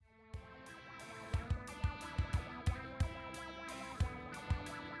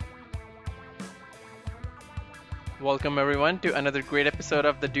Welcome everyone to another great episode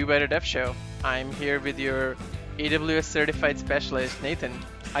of the Do Better Dev Show. I'm here with your AWS certified specialist, Nathan.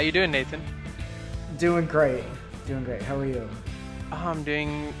 How you doing, Nathan? Doing great. Doing great. How are you? I'm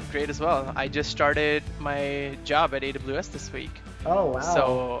doing great as well. I just started my job at AWS this week. Oh, wow.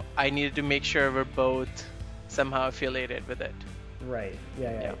 So I needed to make sure we're both somehow affiliated with it. Right.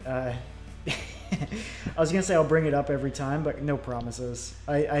 Yeah. I was going to say I'll bring it up every time, but no promises.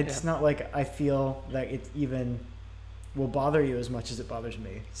 It's not like I feel that it even will bother you as much as it bothers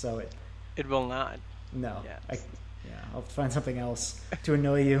me. So It will not. no. Yes. I'll find something else to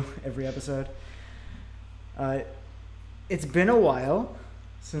annoy you every episode. It's been a while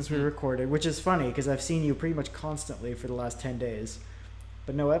since we recorded, which is funny because I've seen you pretty much constantly for the last 10 days,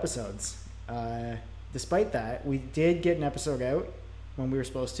 but no episodes. Despite that, we did get an episode out when we were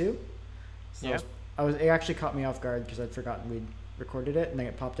supposed to. So Yeah. it actually caught me off guard because I'd forgotten we'd recorded it, and then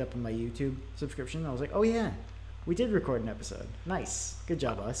it popped up in my YouTube subscription. I was like, oh yeah, we did record an episode. Nice. Good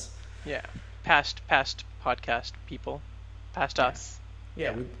job, us. Yeah. Past podcast people. Past Yeah. us.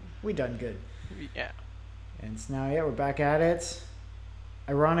 Yeah, we done good. Yeah. And so now, we're back at it.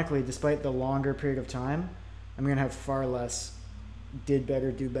 Ironically, despite the longer period of time, I'm going to have far less do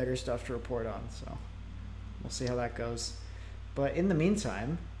better stuff to report on. So we'll see how that goes. But in the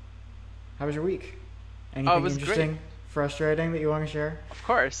meantime, how was your week? Anything it was interesting, great. frustrating that you want to share? Of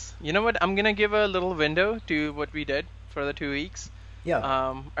course. You know what? I'm going to give a little window to what we did for the 2 weeks.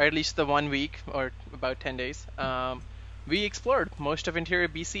 Yeah. Or at least the 1 week, or about 10 days. We explored most of interior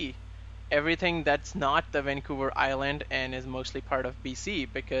BC. Everything that's not the Vancouver Island and is mostly part of BC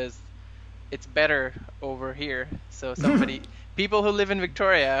because it's better over here. So people who live in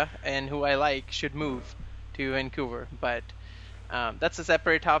Victoria and who I like should move to Vancouver. But that's a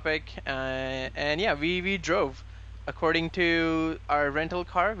separate topic. And yeah, we drove. According to our rental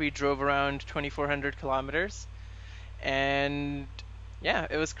car, we drove around 2,400 kilometers. And yeah,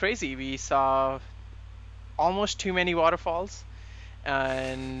 it was crazy. We saw almost too many waterfalls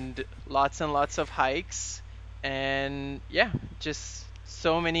and lots of hikes, and yeah, just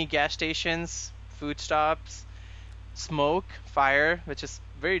so many gas stations, food stops, smoke, fire, which is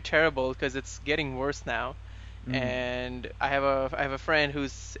very terrible because it's getting worse now. And I have a friend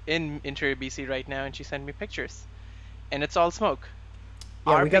who's in interior BC right now, and she sent me pictures, and it's all smoke.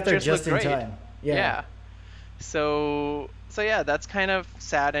 Yeah, Our we got there pictures just in look great. time. Yeah. So yeah, that's kind of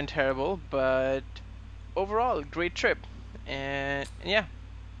sad and terrible, but overall, great trip. And yeah,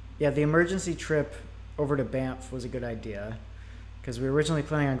 Yeah, the emergency trip over to Banff was a good idea because we were originally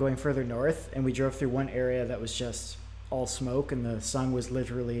planning on going further north, and we drove through one area that was just all smoke and the sun was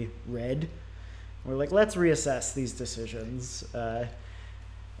literally red. We're like, let's reassess these decisions.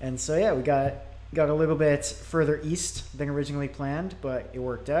 And so, yeah, we got a little bit further east than originally planned, but it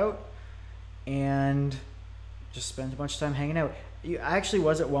worked out. And just spent a bunch of time hanging out. I actually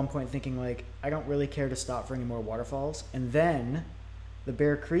was at one point thinking, like, I don't really care to stop for any more waterfalls. And then the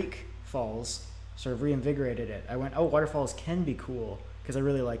Bear Creek Falls sort of reinvigorated it. I went, oh, waterfalls can be cool, because I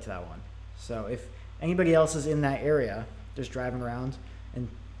really liked that one. So if anybody else is in that area, just driving around and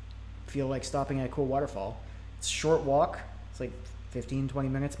feel like stopping at a cool waterfall, it's a short walk. It's like 15, 20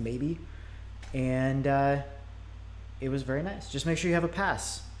 minutes maybe. And it was very nice. Just make sure you have a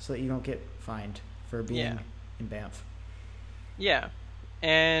pass so that you don't get fined for being in Banff. yeah,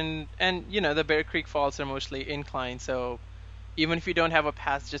 and you know, the Bear Creek Falls are mostly inclined, so even if you don't have a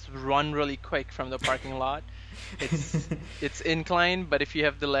pass, just run really quick from the parking lot. It's inclined, but if you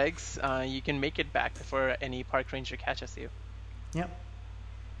have the legs, you can make it back before any park ranger catches you. Yep.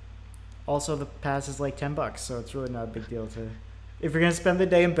 Also, the pass is like $10, so it's really not a big deal to. If you're gonna spend the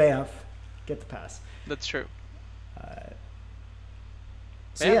day in Banff, get the pass. That's true.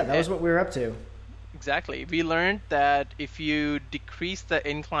 So yeah, that was what we were up to. Exactly. We learned that if you decrease the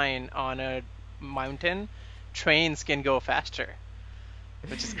incline on a mountain, trains can go faster,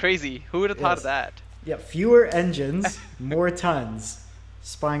 which is crazy. Who would have thought of that? Yeah, fewer engines, more tons.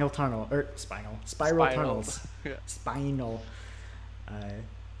 Spiral tunnels. Yeah. Spinal.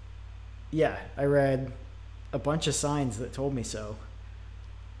 Yeah, I read a bunch of signs that told me so.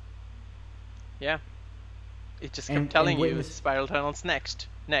 Yeah. It just And- kept telling and you witness- spiral tunnels next,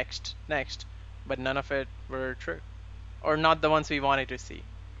 but none of it were true, or not the ones we wanted to see.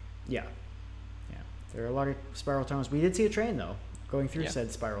 Yeah. There are a lot of spiral tunnels. We did see a train though going through Yeah.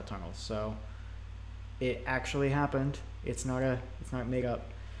 said spiral tunnels, so it actually happened. It's not made up.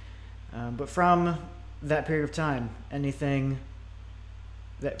 But from that period of time, anything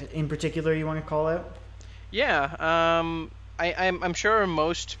that in particular you want to call out? Yeah. I'm sure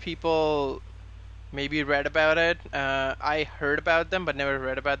most people maybe read about it. I heard about them, but never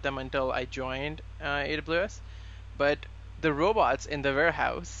read about them until I joined AWS. But the robots in the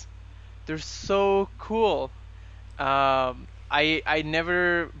warehouse, they're so cool. I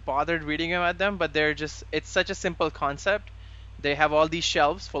never bothered reading about them, but it's such a simple concept. They have all these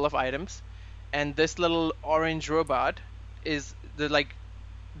shelves full of items, and this little orange robot is the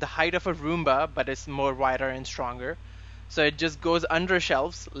height of a Roomba, but it's more wider and stronger. So it just goes under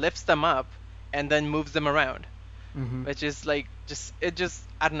shelves, lifts them up, and then moves them around. Mm-hmm. Which is like just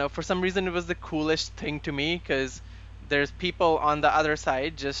I don't know. For some reason, it was the coolest thing to me because there's people on the other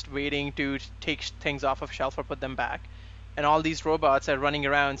side just waiting to take things off of shelf or put them back, and all these robots are running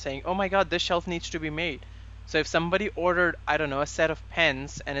around saying, "Oh my God, this shelf needs to be made." So if somebody ordered, I don't know, a set of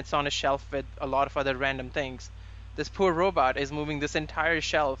pens and it's on a shelf with a lot of other random things, this poor robot is moving this entire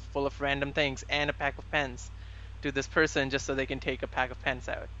shelf full of random things and a pack of pens to this person just so they can take a pack of pens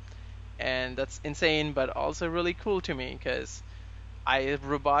out. And that's insane, but also really cool to me because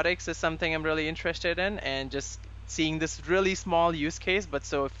robotics is something I'm really interested in, and just seeing this really small use case but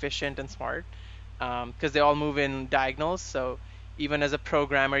so efficient and smart, because they all move in diagonals. So even as a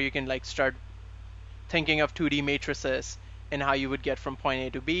programmer, you can like start thinking of 2D matrices and how you would get from point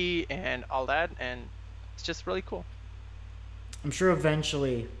A to B and all that, and it's just really cool. I'm sure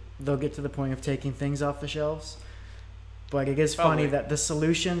eventually they'll get to the point of taking things off the shelves. But it is Probably. funny that the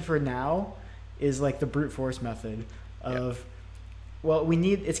solution for now is like the brute force method of, well,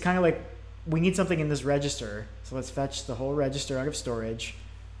 it's kind of like we need something in this register. So let's fetch the whole register out of storage,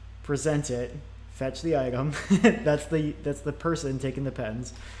 present it, fetch the item. that's the person taking the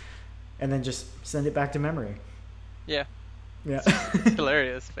pens, and then just send it back to memory. Yeah. Yeah. It's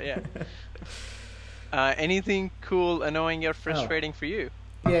hilarious, but yeah. Anything cool, annoying, or frustrating for you?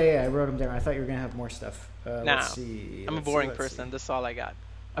 Yeah, I wrote them down. I thought you were going to have more stuff. Nah, let's see. I'm a boring person. That's all I got.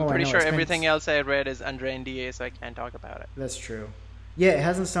 I'm Oh, I pretty know, sure it's been- everything else I read is under NDA, so I can't talk about it. That's true. Yeah, it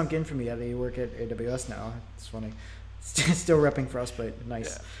hasn't sunk in for me yet that you work at AWS now. It's funny. Still repping for us, but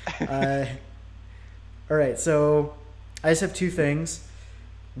nice. Yeah. All right, so I just have two things.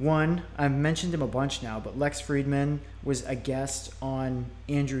 One, I've mentioned him a bunch now, but Lex Friedman was a guest on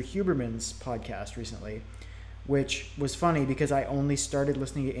Andrew Huberman's podcast recently, which was funny because I only started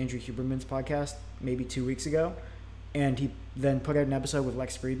listening to Andrew Huberman's podcast maybe 2 weeks ago, and he then put out an episode with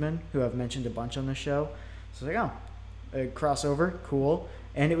Lex Friedman, who I've mentioned a bunch on this show. So I was like, oh, a crossover, cool.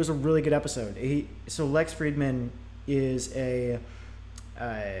 And it was a really good episode. So Lex Friedman is I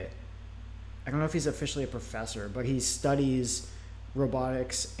don't know if he's officially a professor, but he studies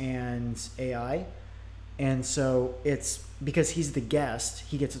robotics and AI. And so it's because he's the guest,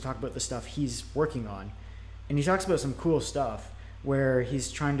 he gets to talk about the stuff he's working on. And he talks about some cool stuff where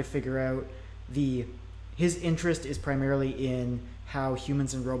he's trying to figure out his interest is primarily in how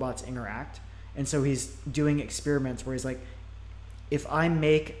humans and robots interact. And so he's doing experiments where he's like, if I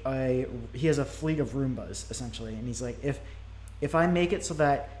make he has a fleet of Roombas essentially. And he's like, if I make it so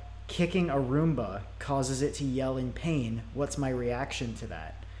that kicking a Roomba causes it to yell in pain, what's my reaction to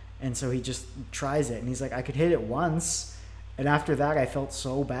that? And so he just tries it. And he's like, I could hit it once. And after that, I felt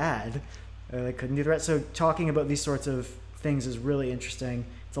so bad. I couldn't do the rest. So talking about these sorts of things is really interesting.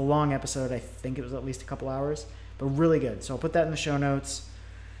 It's a long episode. I think it was at least a couple hours, but really good. So I'll put that in the show notes.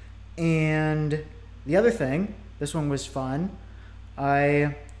 And the other thing, this one was fun.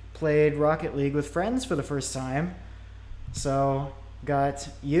 I played Rocket League with friends for the first time. So got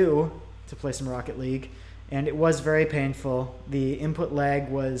you to play some Rocket League, and it was very painful. The input lag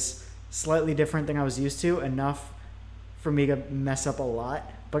was slightly different than I was used to, enough for me to mess up a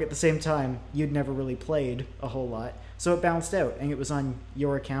lot. But at the same time, you'd never really played a whole lot. So it balanced out, and it was on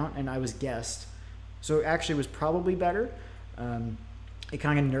your account, and I was guest. So it actually was probably better. It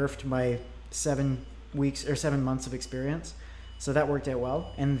kind of nerfed my 7 months of experience. So that worked out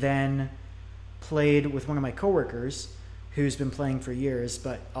well. And then played with one of my coworkers who's been playing for years,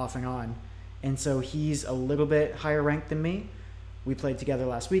 but off and on. And so he's a little bit higher ranked than me. We played together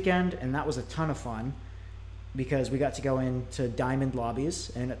last weekend, and that was a ton of fun because we got to go into diamond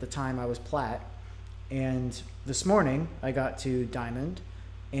lobbies, and at the time I was plat. And this morning I got to diamond,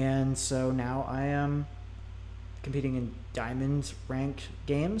 and so now I am competing in diamond ranked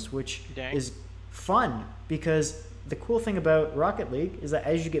games, which Dang. is fun because the cool thing about Rocket League is that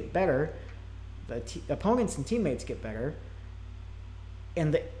as you get better, the opponents and teammates get better,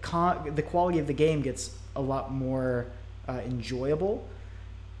 and the quality of the game gets a lot more enjoyable.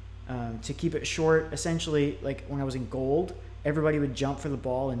 To keep it short, essentially, like when I was in gold, everybody would jump for the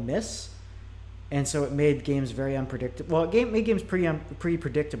ball and miss, and so it made games very unpredictable. Well, it made games pretty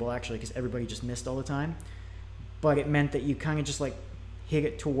predictable actually, because everybody just missed all the time. But it meant that you kind of just like hit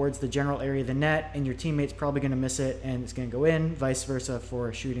it towards the general area of the net, and your teammate's probably going to miss it, and it's going to go in. Vice versa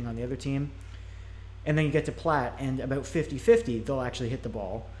for shooting on the other team. And then you get to Platt, and about 50-50, they'll actually hit the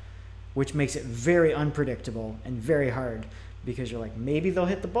ball, which makes it very unpredictable and very hard because you're like, maybe they'll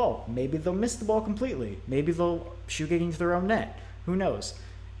hit the ball. Maybe they'll miss the ball completely. Maybe they'll shoot it into their own net. Who knows?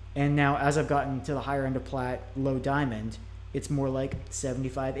 And now as I've gotten to the higher end of Platt, low diamond, it's more like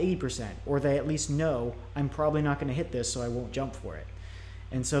 75, 80%. Or they at least know I'm probably not going to hit this, so I won't jump for it.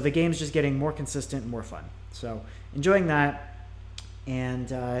 And so the game's just getting more consistent and more fun. So enjoying that. And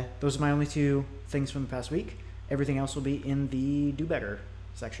those are my only two things from the past week. Everything else will be in the Do Better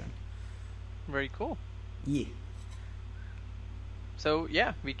section. Very cool. Yeah. So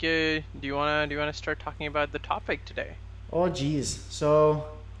yeah, we could. Do you wanna start talking about the topic today? Oh geez. So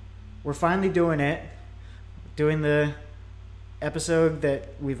we're finally doing it. Doing the episode that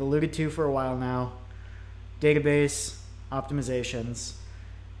we've alluded to for a while now. Database optimizations.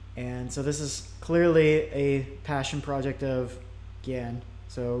 And so this is clearly a passion project of Gian.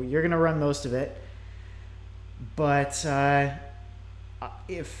 So you're gonna run most of it. But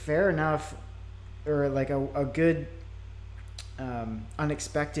if fair enough, or like a good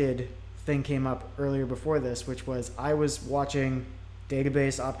unexpected thing came up earlier before this, which was I was watching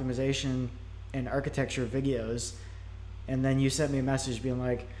database optimization and architecture videos, and then you sent me a message being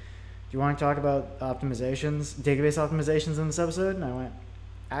like, do you want to talk about database optimizations in this episode? And I went,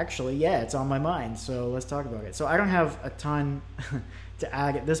 actually, yeah, it's on my mind, so let's talk about it. So I don't have a ton to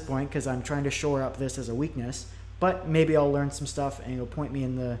add at this point because I'm trying to shore up this as a weakness, but maybe I'll learn some stuff and it'll point me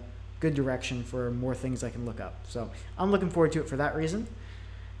in the good direction for more things I can look up. So I'm looking forward to it for that reason,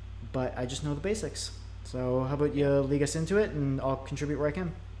 but I just know the basics. So how about you lead us into it and I'll contribute where I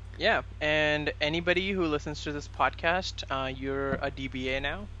can. Yeah, and anybody who listens to this podcast, you're a DBA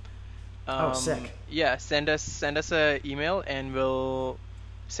now. Sick. Yeah, send us an email and we'll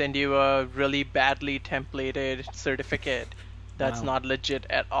send you a really badly templated certificate that's not legit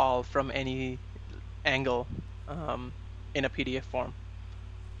at all from any angle, in a PDF form.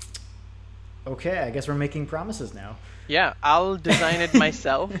 Okay, I guess we're making promises now. Yeah, I'll design it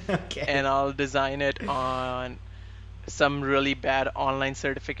myself. Okay. And I'll design it on some really bad online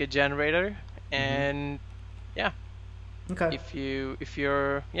certificate generator. And yeah. Okay.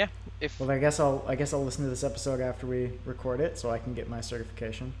 Well, I guess I'll listen to this episode after we record it so I can get my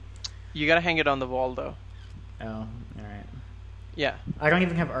certification. You gotta hang it on the wall though. Oh, all right. Yeah. I don't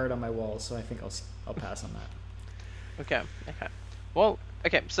even have art on my walls, so I think I'll pass on that. Okay. Well,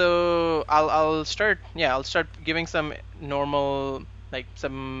 okay. So I'll start giving some normal, like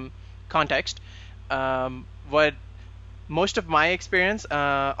some context. What most of my experience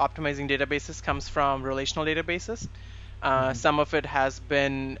optimizing databases comes from relational databases. Some of it has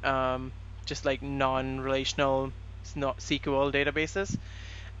been just like non-relational SQL databases,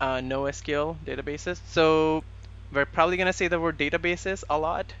 NoSQL databases. So we're probably going to say the word databases a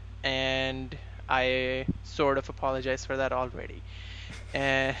lot, and I sort of apologize for that already.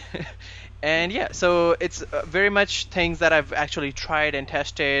 And yeah, so it's very much things that I've actually tried and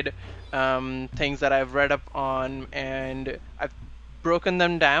tested, things that I've read up on, and I've broken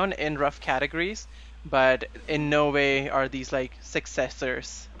them down in rough categories, but in no way are these like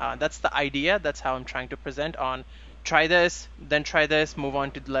successors. That's the idea. That's how I'm trying to present on try this, then try this, move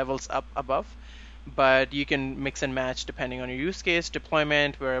on to the levels up above. But you can mix and match depending on your use case,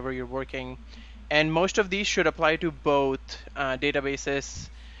 deployment, wherever you're working. And most of these should apply to both databases,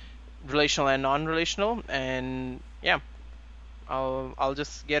 relational and non-relational. And yeah, I'll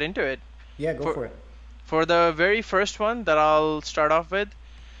just get into it. Yeah, go for it. For the very first one that I'll start off with,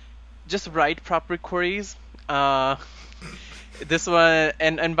 just write proper queries. This one,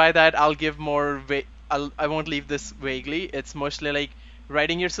 and by that I'll give more. I won't leave this vaguely. It's mostly like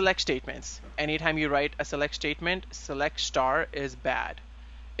writing your select statements. Anytime you write a select statement, select star is bad.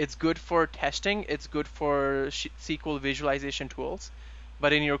 It's good for testing. It's good for SQL visualization tools.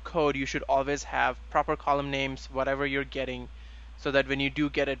 But in your code, you should always have proper column names, whatever you're getting, so that when you do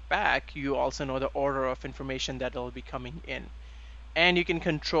get it back, you also know the order of information that will be coming in. And you can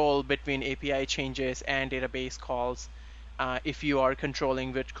control between API changes and database calls if you are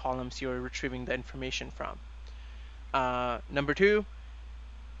controlling which columns you're retrieving the information from. Number two,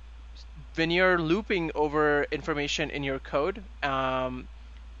 when you're looping over information in your code,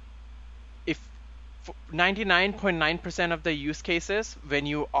 if 99.9% of the use cases, when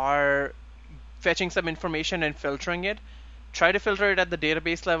you are fetching some information and filtering it, try to filter it at the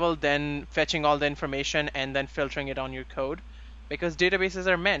database level, then fetching all the information and then filtering it on your code. Because databases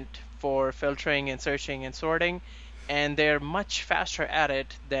are meant for filtering and searching and sorting, and they're much faster at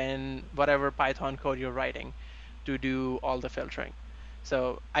it than whatever Python code you're writing to do all the filtering.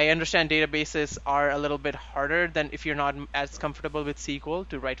 So I understand databases are a little bit harder than if you're not as comfortable with SQL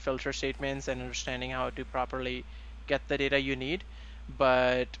to write filter statements and understanding how to properly get the data you need.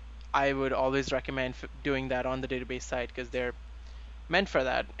 But I would always recommend doing that on the database side because they're meant for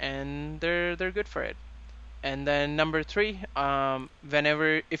that and they're good for it. And then number three,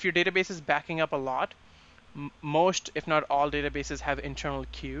 whenever if your database is backing up a lot, most if not all databases have internal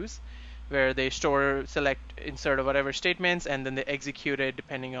queues where they store, select, insert or whatever statements, and then they execute it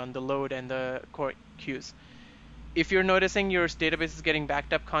depending on the load and the core queues. If you're noticing your database is getting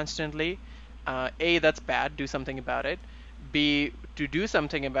backed up constantly, A, that's bad, do something about it. B, to do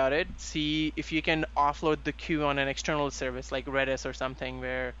something about it, see if you can offload the queue on an external service like Redis or something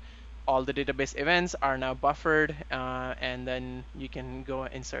where all the database events are now buffered, and then you can go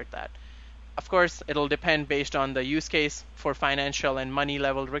insert that. Of course, it'll depend based on the use case. For financial and money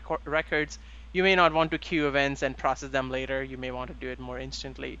level records, you may not want to queue events and process them later. You may want to do it more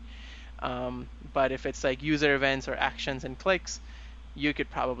instantly. But if it's like user events or actions and clicks, you could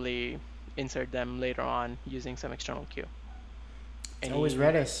probably insert them later on using some external queue. It's always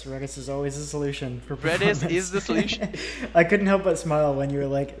Redis. Redis is always the solution for performance. Redis is the solution. I couldn't help but smile when you were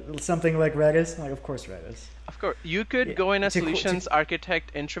like, something like Redis. I'm like, of course, Redis. Of course. You could go in a solutions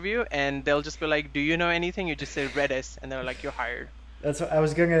architect interview and they'll just be like, do you know anything? You just say Redis and they're like, you're hired. That's what I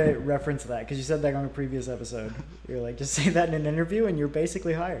was going to reference that because you said that on a previous episode. You're like, just say that in an interview and you're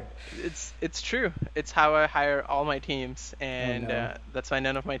basically hired. It's true. It's how I hire all my teams, and that's why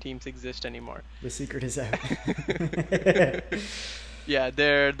none of my teams exist anymore. The secret is out. Yeah,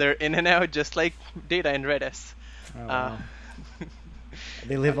 they're in and out just like data in Redis. Oh, wow.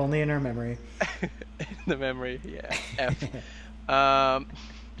 They live only in our memory. In the memory, yeah. F.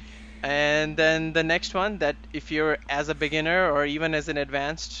 And then the next one, that if you're as a beginner or even as an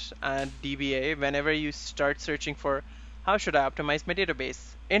advanced DBA, whenever you start searching for how should I optimize my database,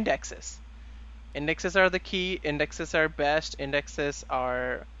 indexes. Indexes are the key. Indexes are best. Indexes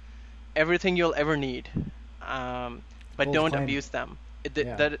are everything you'll ever need. But don't abuse them.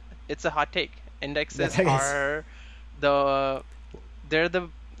 It's a hot take. Indexes are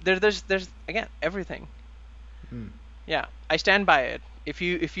there's again everything. Yeah, I stand by it. If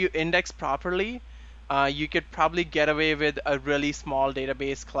you index properly, you could probably get away with a really small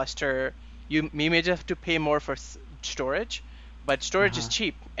database cluster. You may just have to pay more for storage, but storage is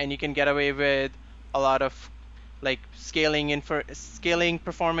cheap, and you can get away with a lot of like scaling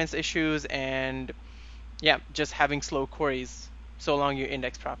performance issues and just having slow queries so long you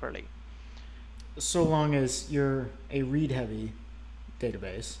index properly. So long as you're a read-heavy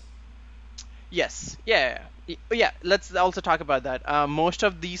database. Yes. Yeah. Let's also talk about that. Most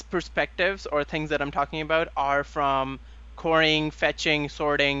of these perspectives or things that I'm talking about are from querying, fetching,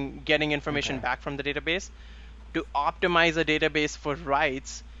 sorting, getting information back from the database. To optimize a database for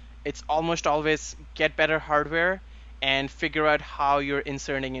writes, it's almost always get better hardware and figure out how you're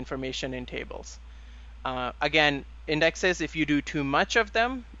inserting information in tables. Again, indexes, if you do too much of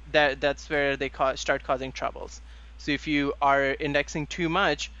them, that's where they start causing troubles. So if you are indexing too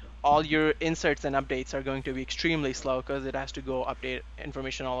much, all your inserts and updates are going to be extremely slow because it has to go update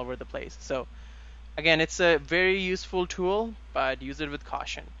information all over the place. So again, it's a very useful tool, but use it with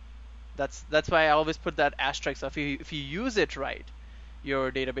caution. That's why I always put that asterisk. If you use it right,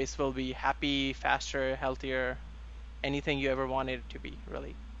 your database will be happy, faster, healthier, anything you ever wanted it to be,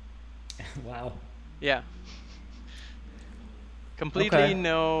 really. Wow. Yeah. Completely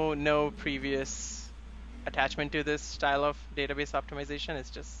no previous attachment to this style of database optimization. It's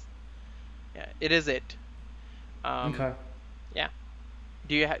just it is it. Yeah.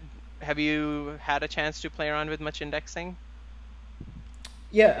 Have you had a chance to play around with much indexing?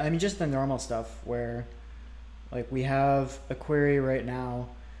 Yeah, I mean just the normal stuff where like we have a query right now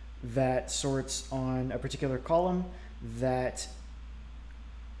that sorts on a particular column that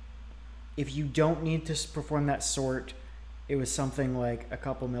if you don't need to perform that sort, it was something like a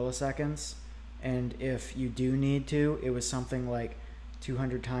couple milliseconds. And if you do need to, it was something like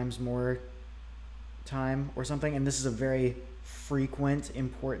 200 times more time or something. And this is a very frequent,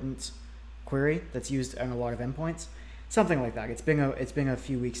 important query that's used on a lot of endpoints. Something like that. It's been a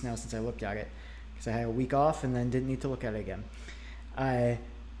few weeks now since I looked at it because I had a week off and then didn't need to look at it again.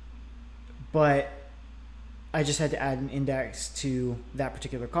 But I just had to add an index to that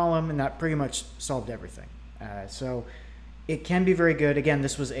particular column, and that pretty much solved everything. So it can be very good. Again,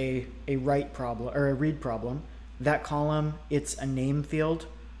 this was a write problem or a read problem. That column, it's a name field,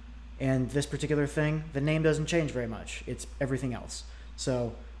 and this particular thing, the name doesn't change very much. It's everything else.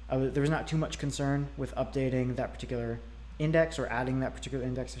 So there was not too much concern with updating that particular index or adding that particular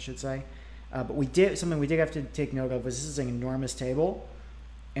index, I should say. But something we did have to take note of was this is an enormous table,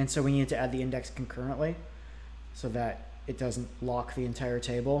 and so we needed to add the index concurrently so that it doesn't lock the entire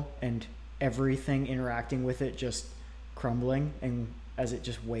table and everything interacting with it just crumbling and as it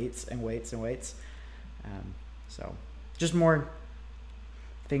just waits and waits and waits. So just more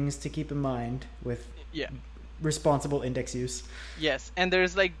things to keep in mind with responsible index use. Yes, and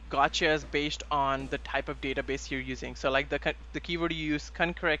there's like gotchas based on the type of database you're using. So like the keyword you use,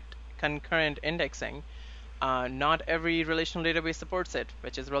 concurrent indexing, not every relational database supports it,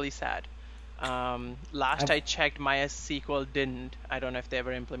 which is really sad. I checked, MySQL didn't. I don't know if they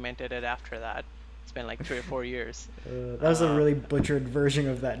ever implemented it after that. It's been like 3 or 4 years. That was a really butchered version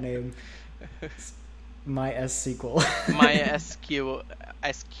of that name. MySQL. MySQL,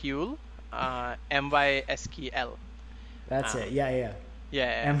 MySQL. That's it. Yeah.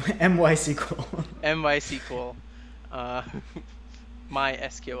 MySQL.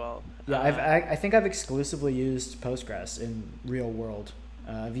 MySQL. Yeah, I think I've exclusively used Postgres in real world.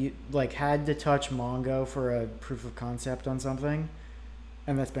 Have you had to touch Mongo for a proof of concept on something?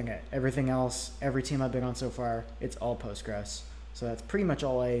 And that's been it. Everything else, every team I've been on so far, it's all Postgres. So that's pretty much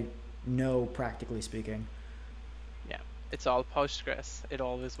all I know, practically speaking. Yeah, it's all Postgres. It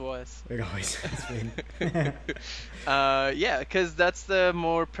always was. It always has been. Yeah, because that's the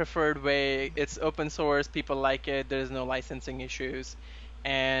more preferred way. It's open source. People like it. There's no licensing issues,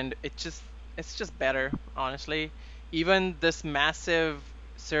 and it's just better, honestly. Even this massive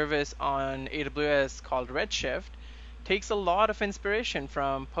service on AWS called Redshift takes a lot of inspiration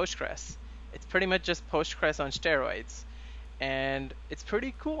from Postgres. It's pretty much just Postgres on steroids. And it's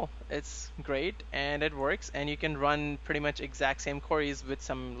pretty cool. It's great, and it works, and you can run pretty much exact same queries with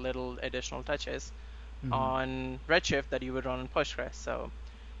some little additional touches on Redshift that you would run on Postgres. So,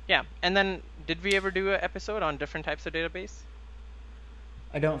 yeah. And then, did we ever do an episode on different types of database?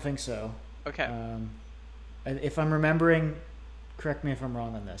 I don't think so. Okay. If I'm remembering, correct me if I'm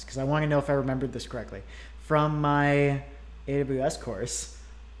wrong on this, because I want to know if I remembered this correctly. From my AWS course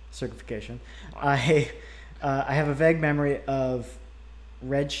certification, wow. I have a vague memory of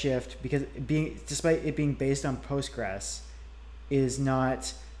Redshift because despite it being based on Postgres, is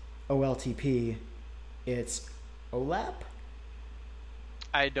not OLTP, it's OLAP.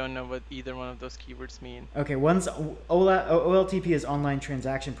 I don't know what either one of those keywords mean. Okay, one's OLTP is online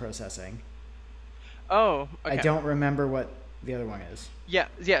transaction processing. Oh, okay. I don't remember what the other one is. Yeah.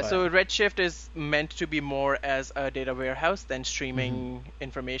 So Redshift is meant to be more as a data warehouse than streaming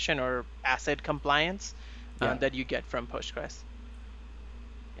information or ACID compliance that you get from Postgres.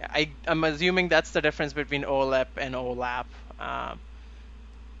 Yeah, I'm assuming that's the difference between OLAP and OLAP.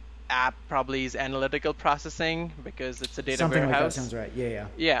 App probably is analytical processing because it's a data Something warehouse. Something like that sounds right.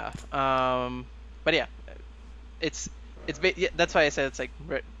 Yeah. But yeah, that's why I said it's like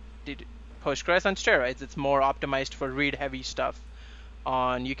Postgres on steroids. It's more optimized for read-heavy stuff.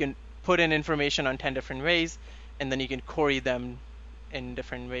 You can put in information on 10 different ways, and then you can query them in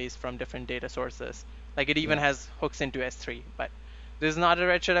different ways from different data sources. Like it even has hooks into S3. But this is not a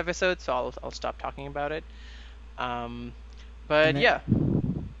Redshift episode, so I'll stop talking about it. But yeah.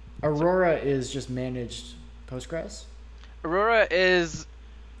 Aurora is just managed Postgres? Aurora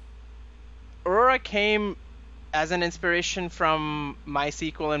came as an inspiration from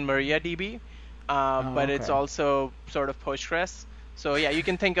MySQL and MariaDB, but it's also sort of Postgres. So yeah, you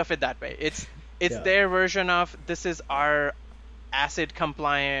can think of it that way. It's their version of this is our ACID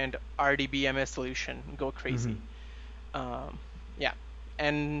compliant RDBMS solution. Go crazy. Yeah,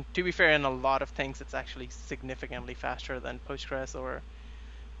 and to be fair, in a lot of things, it's actually significantly faster than Postgres or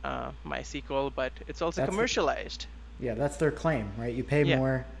MySQL, but it's also commercialized. That's their claim, right? You pay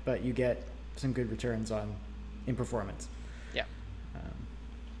more, but you get some good returns in performance. Yeah.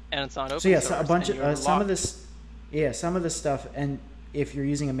 And it's not open source. So a bunch of some of this stuff, and if you're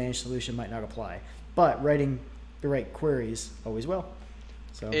using a managed solution, might not apply. But writing the right queries always will.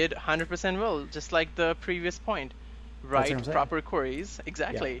 So it 100% will, just like the previous point. Write proper queries,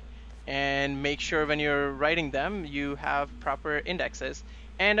 exactly, and make sure when you're writing them, you have proper indexes.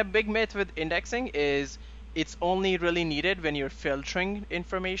 And a big myth with indexing is it's only really needed when you're filtering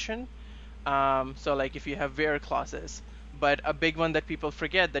information. So like if you have where clauses. But a big one that people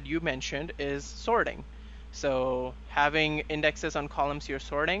forget that you mentioned is sorting. So having indexes on columns you're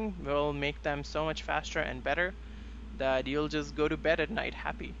sorting will make them so much faster and better that you'll just go to bed at night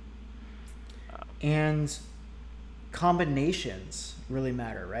happy. And combinations really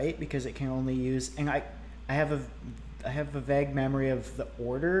matter, right? Because it can only use, and I have a vague memory of the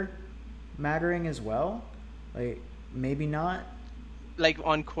order mattering as well. Like maybe not. Like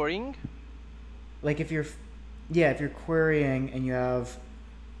on querying? Like if you're querying and you have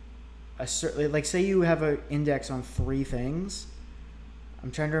a certain, like say you have an index on 3 things.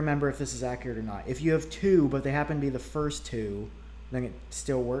 I'm trying to remember if this is accurate or not. If you have 2, but they happen to be the first 2, then it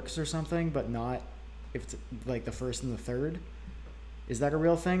still works or something, but not if it's like the first and the third. Is that a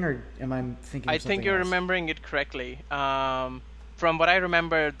real thing, or am I thinking I of something think you're else? remembering it correctly. From what I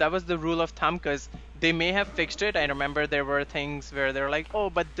remember, that was the rule of thumb because they may have fixed it. I remember there were things where they're like, oh,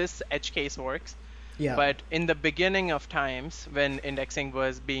 but this edge case works. Yeah. But in the beginning of times when indexing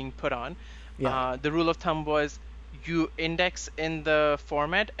was being put on, Yeah. the rule of thumb was you index in the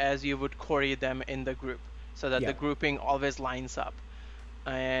format as you would query them in the group so that Yeah. the grouping always lines up.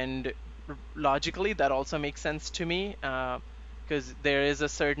 And logically, that also makes sense to me because there is a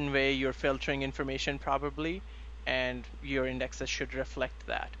certain way you're filtering information probably, and your indexes should reflect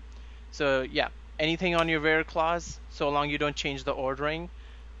that. So yeah, anything on your where clause, so long you don't change the ordering,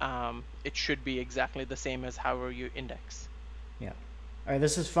 it should be exactly the same as however you index. Yeah. All right,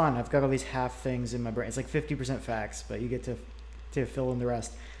 this is fun. I've got all these half things in my brain. It's like 50% facts, but you get to fill in the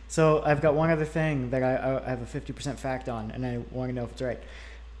rest. So I've got one other thing that I have a 50% fact on, and I want to know if it's right.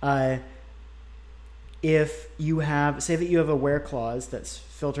 If you have, say that you have a where clause that's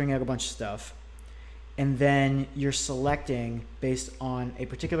filtering out a bunch of stuff, and then you're selecting based on a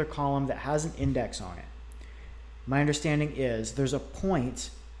particular column that has an index on it. My understanding is there's a point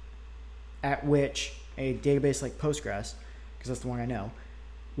at which a database like Postgres, because that's the one I know,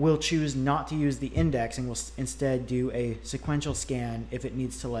 will choose not to use the index and will instead do a sequential scan if it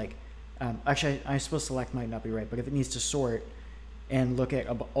needs to actually I suppose select might not be right, but if it needs to sort and look at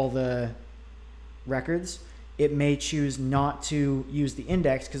all the records, it may choose not to use the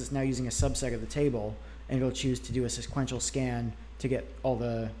index because it's now using a subset of the table, and it'll choose to do a sequential scan to get all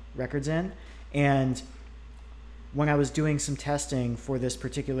the records in. And when I was doing some testing for this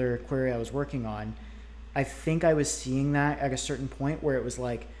particular query I was working on, I think I was seeing that at a certain point where it was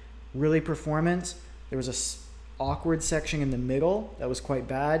like really performant. There was a awkward section in the middle that was quite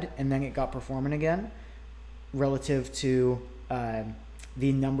bad, and then it got performant again relative to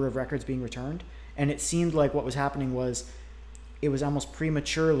the number of records being returned. And it seemed like what was happening was it was almost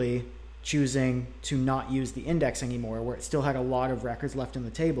prematurely choosing to not use the index anymore, where it still had a lot of records left in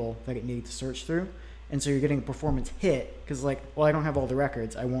the table that it needed to search through. And so you're getting a performance hit because like, well, I don't have all the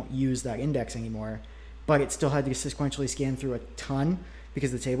records. I won't use that index anymore. But it still had to sequentially scan through a ton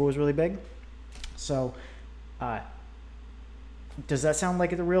because the table was really big. So does that sound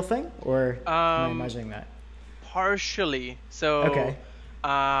like it's a real thing, or am I imagining that? Partially. So Okay.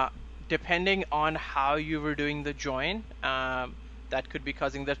 Depending on how you were doing the join, that could be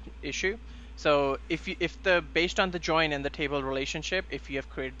causing that issue. So if based on the join and the table relationship, if you have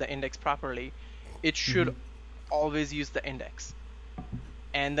created the index properly, it should always use the index.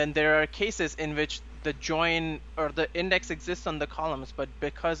 And then there are cases in which the join or the index exists on the columns, but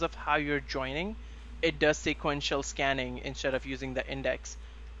because of how you're joining, it does sequential scanning instead of using the index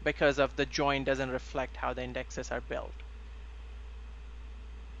because of the join doesn't reflect how the indexes are built.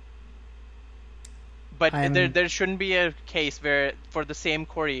 But there shouldn't be a case where for the same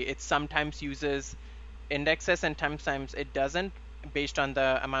query, it sometimes uses indexes and sometimes it doesn't based on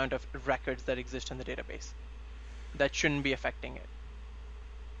the amount of records that exist in the database. That shouldn't be affecting it.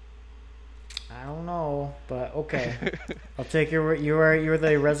 I don't know, but okay. I'll take you're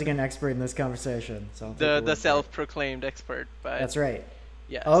the resident expert in this conversation. So I'll take your word The for it. self-proclaimed expert. But That's right.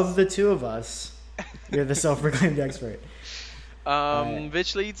 yes. Of the two of us, you're the self-proclaimed expert.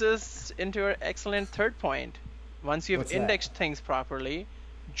 Which leads us into our excellent third point. Once you've What's that? indexed things properly,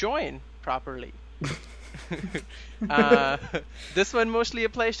 join properly. This one mostly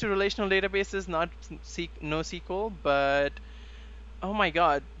applies to relational databases, not NoSQL, but oh my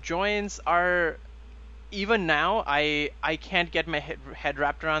god, joins are, even now, I can't get my head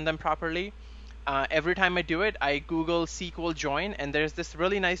wrapped around them properly. Every time I do it, I Google SQL join, and there's this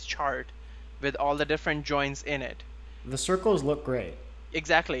really nice chart with all the different joins in it. The circles look great.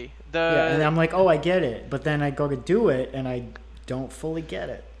 Exactly. And I'm like, oh, I get it. But then I go to do it, and I don't fully get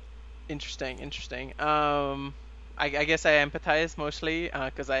it. Interesting. I guess I empathize mostly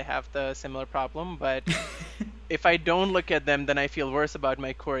because I have the similar problem, but if I don't look at them, then I feel worse about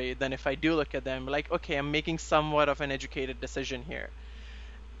my query than if I do look at them. Like, okay, I'm making somewhat of an educated decision here.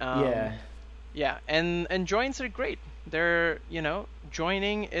 Yeah, and joins are great. They're,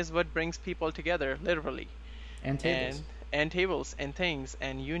 joining is what brings people together, literally. And tables. And tables and things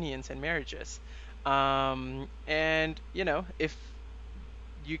and unions and marriages. And, if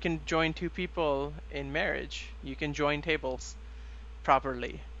you can join two people in marriage, you can join tables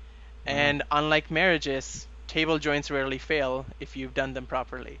properly. And unlike marriages, table joins rarely fail if you've done them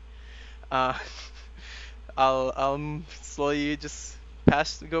properly. I'll slowly just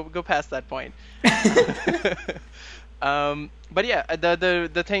go past that point. But yeah,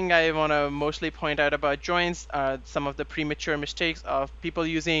 the thing I want to mostly point out about joins are some of the premature mistakes of people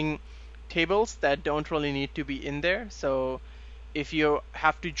using tables that don't really need to be in there. So if you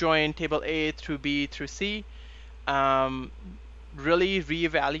have to join table A through B through C, um, really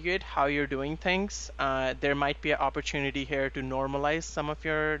reevaluate how you're doing things. There might be an opportunity here to normalize some of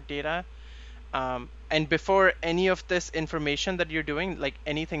your data. And before any of this information that you're doing, like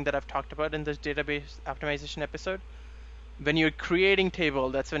anything that I've talked about in this database optimization episode, when you're creating table,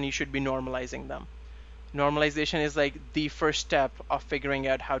 that's when you should be normalizing them. Normalization is like the first step of figuring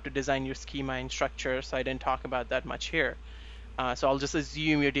out how to design your schema and structure, so I didn't talk about that much here. So I'll just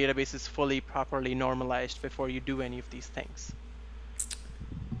assume your database is fully properly normalized before you do any of these things.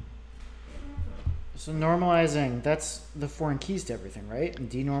 So normalizing, that's the foreign keys to everything, right? And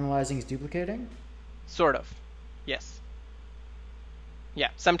denormalizing is duplicating? Sort of, yes. Yeah,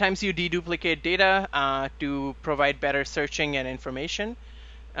 sometimes you deduplicate data to provide better searching and information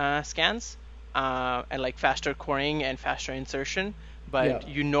scans, and like faster querying and faster insertion. But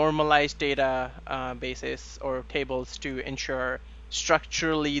you normalize data bases or tables to ensure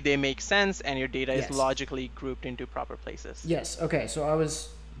structurally they make sense and your data is logically grouped into proper places. Yes. Okay. So I was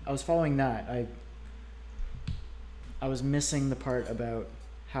following that. I was missing the part about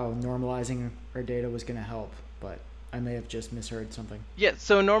how normalizing our data was going to help, but I may have just misheard something. Yeah.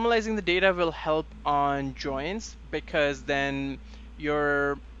 So normalizing the data will help on joins because then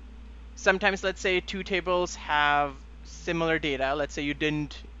sometimes let's say two tables have similar data. Let's say you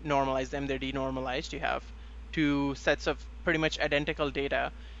didn't normalize them, they're denormalized. You have two sets of pretty much identical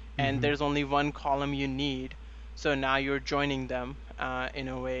data, and there's only one column you need. So now you're joining them in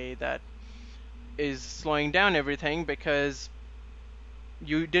a way that is slowing down everything because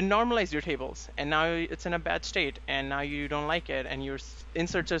you didn't normalize your tables, and now it's in a bad state, and now you don't like it, and your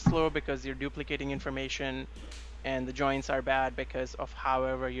inserts are slow because you're duplicating information, and the joins are bad because of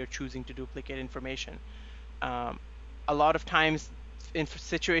however you're choosing to duplicate information. A lot of times in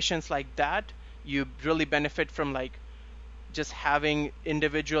situations like that, you really benefit from like just having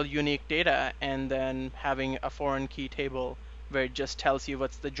individual unique data and then having a foreign key table where it just tells you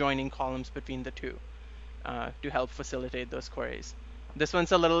what's the joining columns between the two to help facilitate those queries. This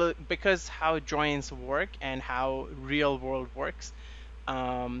one's a little, because how joins work and how real world works,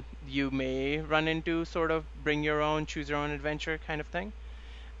 you may run into sort of bring your own, choose your own adventure kind of thing.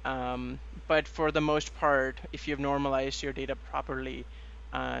 But for the most part, if you've normalized your data properly,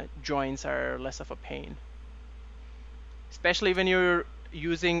 joins are less of a pain. Especially when you're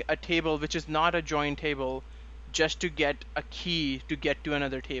using a table which is not a join table just to get a key to get to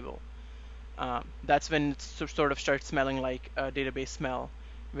another table. That's when it sort of starts smelling like a database smell,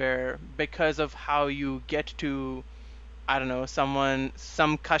 where because of how you get to, I don't know,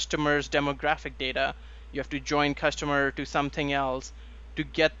 some customer's demographic data, you have to join customer to something else to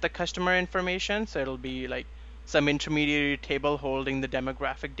get the customer information. So it'll be like some intermediary table holding the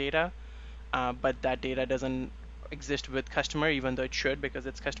demographic data, but that data doesn't exist with customer, even though it should because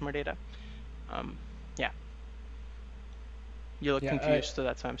it's customer data. Yeah. You look confused, so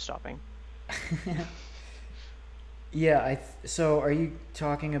that's why I'm stopping. Yeah, so are you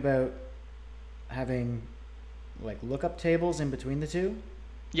talking about having like lookup tables in between the two?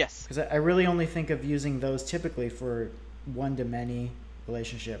 Yes. Because I really only think of using those typically for one-to-many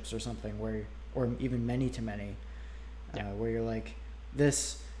relationships or something, or even many-to-many, where you're like,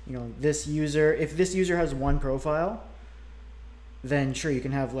 this user, if this user has one profile, then sure, you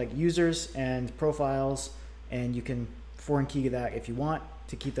can have like users and profiles, and you can foreign key that if you want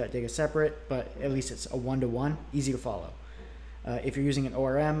to keep that data separate, but at least it's a one-to-one, easy to follow. If you're using an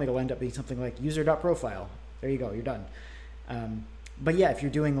ORM, it'll end up being something like user.profile. There you go, you're done. But yeah, if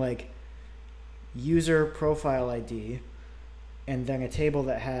you're doing like user profile ID and then a table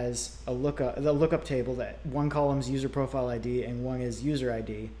that has the lookup table that one column's user profile ID and one is user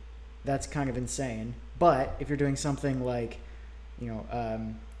ID, that's kind of insane. But if you're doing something like,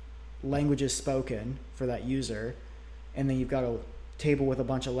 languages spoken for that user, and then you've got a table with a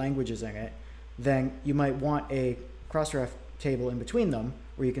bunch of languages in it, then you might want a crossref table in between them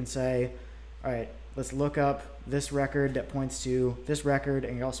where you can say, all right, let's look up this record that points to this record,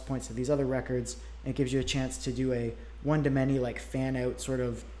 and it also points to these other records, and it gives you a chance to do a one-to-many, like fan-out sort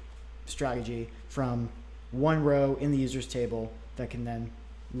of strategy from one row in the users table that can then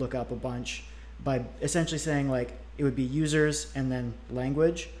look up a bunch by essentially saying like it would be users and then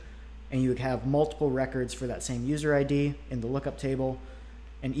language, and you would have multiple records for that same user ID in the lookup table,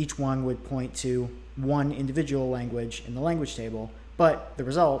 and each one would point to one individual language in the language table. But the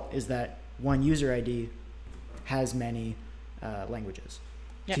result is that one user ID has many languages.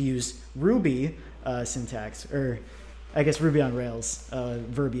 Yeah. To use Ruby syntax, or I guess Ruby on Rails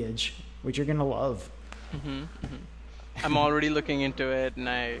verbiage, which you're gonna love. I'm already looking into it,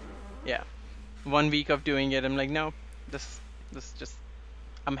 and 1 week of doing it, I'm like, no, this just,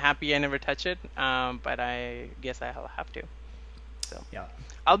 I'm happy I never touch it, but I guess I'll have to. So Yeah.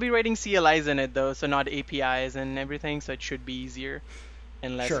 I'll be writing CLIs in it though, so not APIs and everything, so it should be easier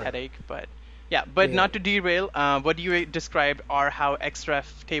and less Sure. headache. But not to derail, what you described are how Xref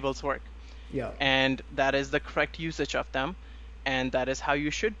tables work. Yeah. And that is the correct usage of them, and that is how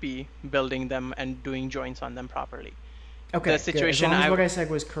you should be building them and doing joins on them properly. Okay. The situation good. As long as what I said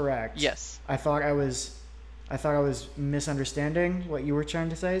was correct. Yes. I thought I was misunderstanding what you were trying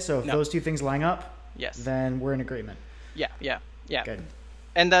to say. So if No. those two things line up, Yes. then we're in agreement. Yeah. Good.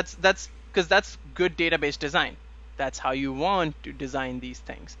 And that's because that's good database design. That's how you want to design these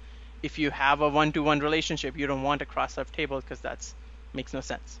things. If you have a one-to-one relationship, you don't want a cross-sub table because that makes no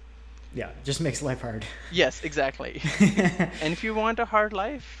sense. Yeah, it just makes life hard. Yes, exactly. And if you want a hard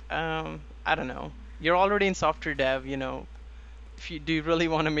life, I don't know. You're already in software dev, do you really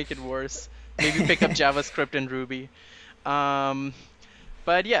want to make it worse? Maybe pick up JavaScript and Ruby.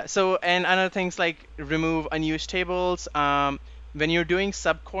 But yeah, so, and other things like remove unused tables. When you're doing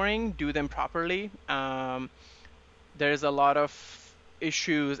subcoring, do them properly. There's a lot of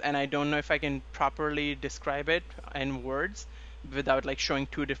issues, and I don't know if I can properly describe it in words without like showing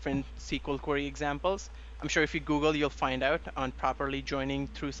two different SQL query examples. I'm sure if you Google, you'll find out on properly joining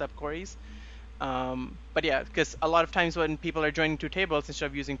through subqueries. But yeah, because a lot of times when people are joining two tables, instead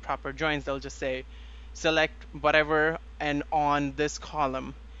of using proper joins, they'll just say, select whatever and on this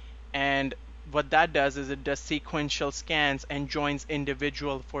column. And what that does is it does sequential scans and joins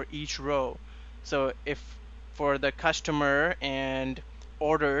individual for each row. So if for the customer and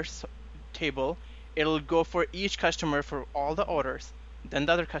orders table, it'll go for each customer for all the orders, then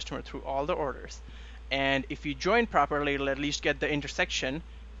the other customer through all the orders. And if you join properly, it'll at least get the intersection,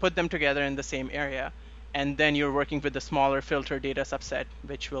 put them together in the same area, and then you're working with the smaller filter data subset,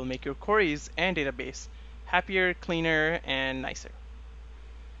 which will make your queries and database happier, cleaner, and nicer.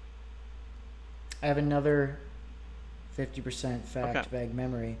 I have another 50% fact bag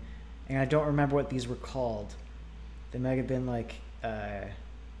memory, and I don't remember what these were called. They might have been like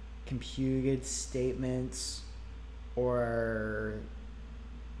computed statements or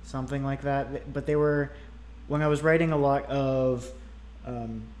something like that. But they were, when I was writing a lot of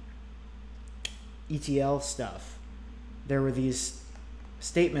ETL stuff, there were these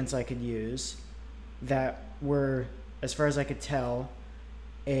statements I could use that were, as far as I could tell,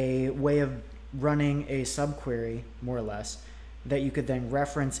 a way of running a subquery, more or less, that you could then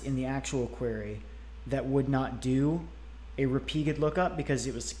reference in the actual query that would not do a repeated lookup, because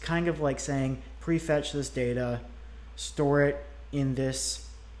it was kind of like saying, prefetch this data, store it in this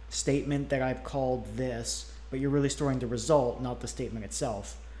statement that I've called this, but you're really storing the result, not the statement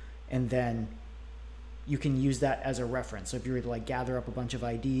itself. And then you can use that as a reference. So if you were to like gather up a bunch of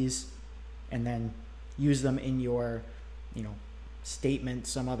IDs and then use them in your, statement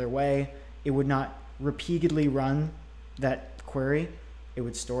some other way, it would not repeatedly run that query. It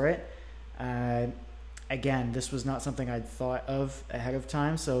would store it. Again, this was not something I'd thought of ahead of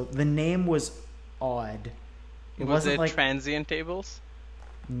time, so the name was odd. Was it like transient tables?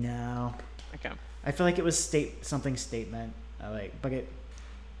 No. Okay. I feel like it was statement.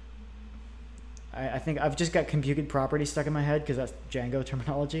 I think I've just got computed property stuck in my head because that's Django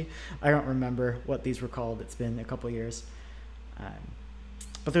terminology. I don't remember what these were called. It's been a couple of years.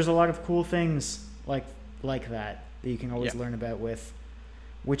 But there's a lot of cool things like that you can always learn about with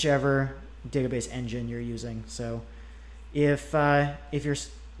whichever database engine you're using. So if you're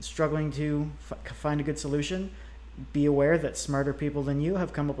struggling to find a good solution, be aware that smarter people than you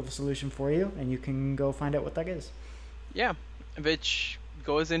have come up with a solution for you, and you can go find out what that is. Yeah, which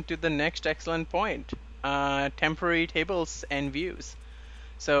goes into the next excellent point, temporary tables and views.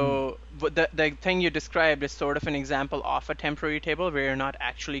 So the thing you described is sort of an example of a temporary table where you're not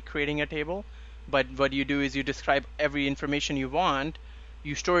actually creating a table, but what you do is you describe every information you want,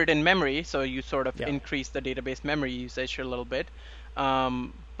 you store it in memory, so you sort of increase the database memory usage a little bit.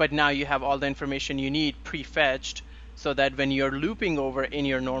 But now you have all the information you need prefetched, so that when you're looping over in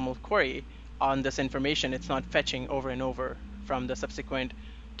your normal query on this information, it's not fetching over and over from the subsequent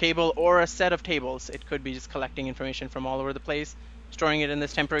table or a set of tables. It could be just collecting information from all over the place, storing it in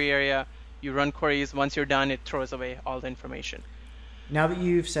this temporary area. You run queries. Once you're done, it throws away all the information. Now that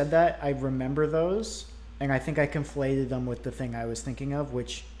you've said that, I remember those, and I think I conflated them with the thing I was thinking of,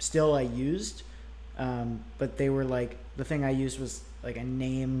 which still I used, but they were like, the thing I used was like a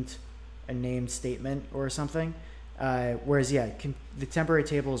named statement or something. Whereas, yeah, the temporary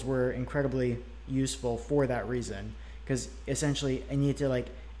tables were incredibly useful for that reason, because essentially I need to like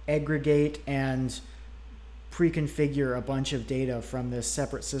aggregate and pre-configure a bunch of data from this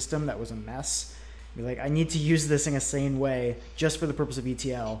separate system that was a mess. Be like, I need to use this in a sane way just for the purpose of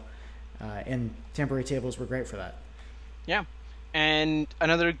ETL, and temporary tables were great for that. Yeah. And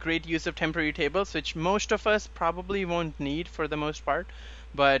another great use of temporary tables, which most of us probably won't need for the most part,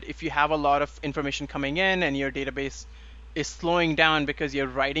 but if you have a lot of information coming in and your database is slowing down because you're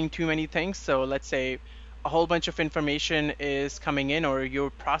writing too many things, so let's say a whole bunch of information is coming in, or you're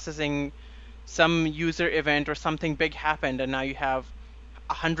processing some user event or something big happened, and now you have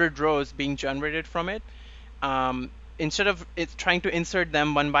 100 rows being generated from it. Instead of trying to insert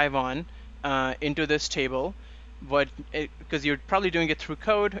them one by one into this table, because you're probably doing it through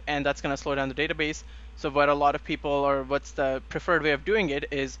code, and that's going to slow down the database. So what a lot of people, or what's the preferred way of doing it,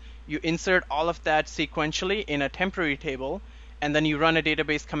 is you insert all of that sequentially in a temporary table, and then you run a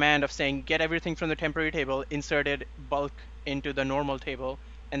database command of saying, get everything from the temporary table, insert it bulk into the normal table,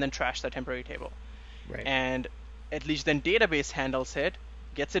 and then trash the temporary table. Right. And at least then database handles it,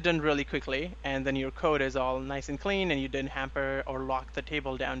 gets it done really quickly, and then your code is all nice and clean, and you didn't hamper or lock the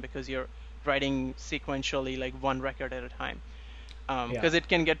table down because you're writing sequentially like one record at a time. Because it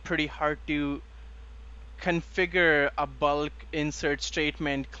can get pretty hard to configure a bulk insert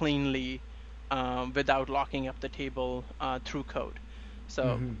statement cleanly without locking up the table through code.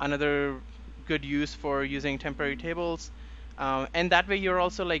 So another good use for using temporary tables. And that way you're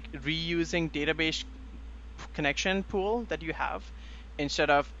also like reusing database connection pool that you have. Instead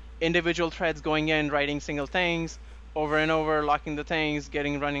of individual threads going in, writing single things over and over, locking the things,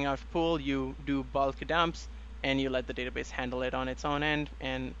 running out of pool, you do bulk dumps and you let the database handle it on its own end,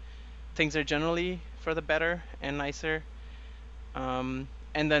 and things are generally for the better and nicer. And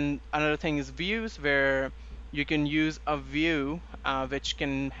then another thing is views, where you can use a view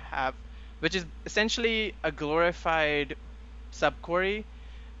which is essentially a glorified subquery.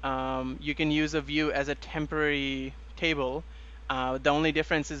 You can use a view as a temporary table. The only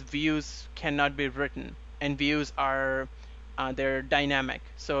difference is views cannot be written, and views are they're dynamic.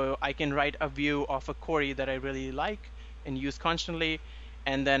 So I can write a view of a query that I really like and use constantly,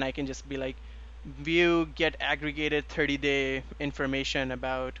 and then I can just be like, view get aggregated 30-day information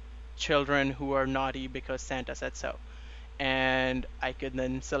about children who are naughty because Santa said so. And I could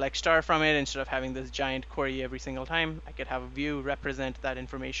then select star from it. Instead of having this giant query every single time, I could have a view represent that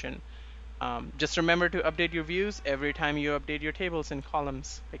information. Just remember to update your views every time you update your tables and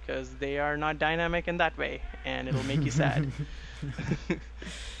columns, because they are not dynamic in that way, and it'll make you sad.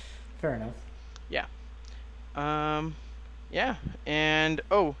 Fair enough. Yeah. Yeah. And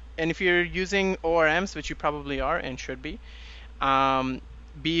if you're using ORMs, which you probably are and should be,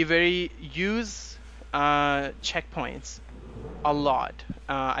 use checkpoints a lot.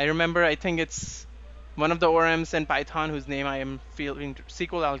 I think it's one of the ORMs in Python whose name I am feeling,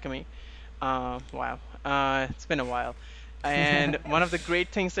 SQL Alchemy. Wow. It's been a while. And one of the great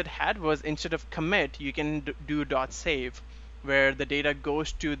things it had was, instead of commit, you can do .save, where the data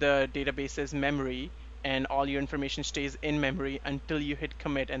goes to the database's memory and all your information stays in memory until you hit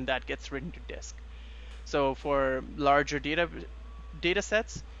commit, and that gets written to disk. So for larger data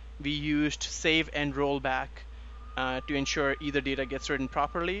sets, we used save and rollback to ensure either data gets written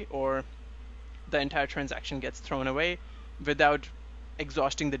properly or the entire transaction gets thrown away without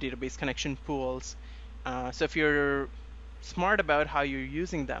exhausting the database connection pools. So if you're smart about how you're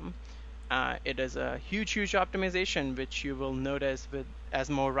using them, it is a huge optimization, which you will notice as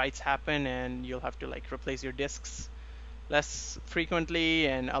more writes happen, and you'll have to like replace your disks less frequently,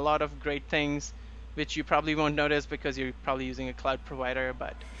 and a lot of great things which you probably won't notice because you're probably using a cloud provider,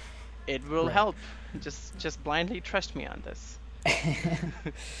 but it will help. Just blindly trust me on this.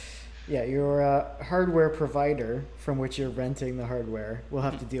 Yeah, your hardware provider from which you're renting the hardware will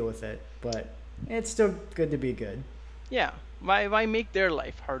have to deal with it, but it's still good to be good. Yeah, why make their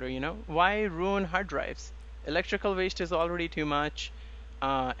life harder, Why ruin hard drives? Electrical waste is already too much,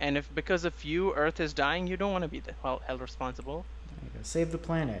 and if because of you Earth is dying, you don't want to be held responsible. There you go. Save the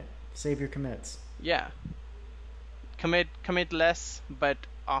planet. Save your commits. Yeah. Commit less, but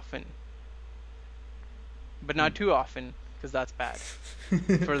often. But not too often, because that's bad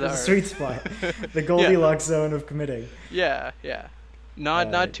for the sweet spot, the Goldilocks zone of committing. Yeah.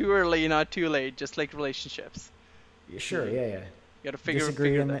 Not too early, not too late. Just like relationships. Sure. Yeah. You got to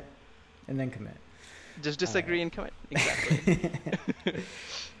disagree figure that. And then commit. Just disagree and commit. Exactly.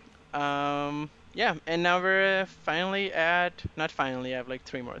 Yeah, and now we're finally at, not finally, I have like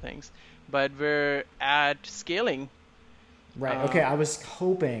 3 more things, but we're at scaling. Right. Okay. I was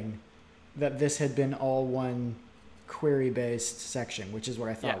hoping that this had been all one query-based section, which is what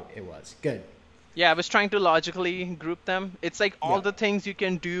I thought it was. Good. Yeah, I was trying to logically group them. It's like all Yeah. the things you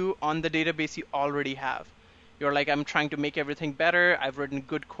can do on the database you already have. You're like, I'm trying to make everything better. I've written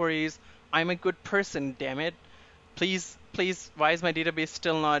good queries. I'm a good person, damn it. Please, please, why is my database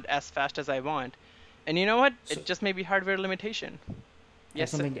still not as fast as I want? And you know what? So, It just may be hardware limitation. I have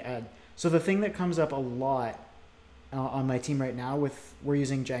Yes, something to add. So the thing that comes up a lot on my team right now, we're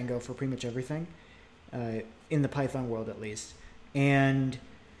using Django for pretty much everything, in the Python world at least. And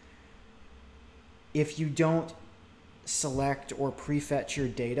if you don't select or prefetch your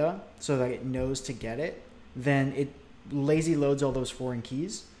data so that it knows to get it, then it lazy loads all those foreign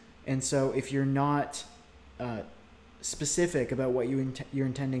keys. And so if you're not specific about what you're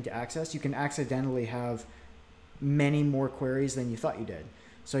intending to access, you can accidentally have many more queries than you thought you did.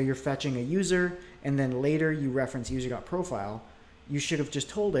 So you're fetching a user, and then later you reference user.profile. You should have just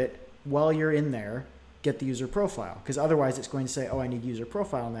told it while you're in there, get the user profile, because otherwise it's going to say, oh, I need user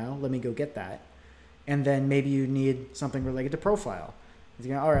profile now. Let me go get that. And then maybe you need something related to profile. It's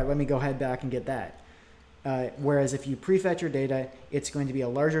going, all right, let me go head back and get that. Whereas if you prefetch your data, it's going to be a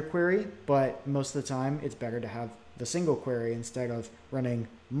larger query, but most of the time it's better to have the single query instead of running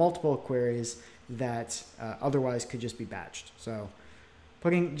multiple queries that otherwise could just be batched. So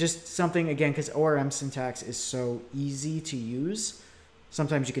putting just something, again, because ORM syntax is so easy to use,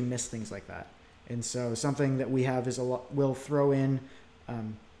 sometimes you can miss things like that. And so something that we have is we'll throw in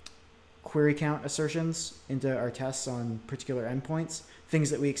query count assertions into our tests on particular endpoints, things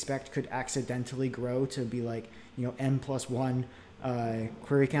that we expect could accidentally grow to be like, n+1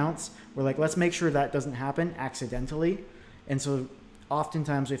 query counts. We're like, let's make sure that doesn't happen accidentally. And so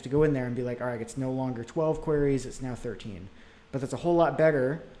oftentimes we have to go in there and be like, all right, it's no longer 12 queries, it's now 13. But that's a whole lot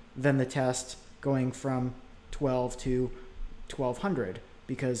better than the test going from 12 to 1200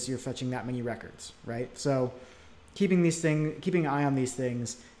 because you're fetching that many records, right? So keeping an eye on these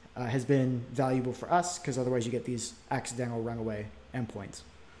things has been valuable for us because otherwise you get these accidental runaway endpoints.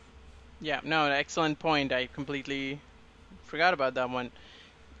 Yeah, no, excellent point. I completely forgot about that one.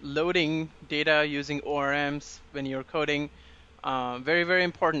 Loading data using ORMs when you're coding, very, very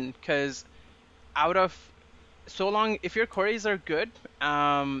important because if your queries are good,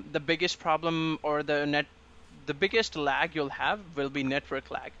 the biggest problem or the biggest lag you'll have will be network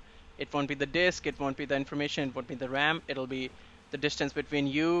lag. It won't be the disk, it won't be the information, it won't be the RAM, it'll be the distance between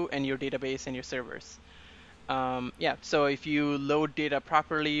you and your database and your servers. So if you load data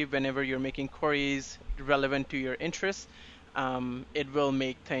properly whenever you're making queries relevant to your interests, it will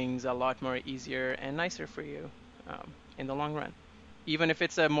make things a lot more easier and nicer for you in the long run. Even if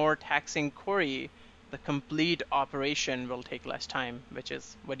it's a more taxing query, the complete operation will take less time, which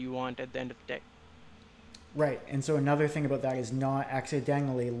is what you want at the end of the day. Right. And so another thing about that is not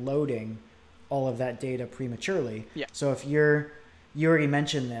accidentally loading all of that data prematurely. Yeah. So if you already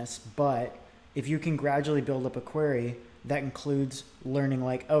mentioned this, but if you can gradually build up a query that includes learning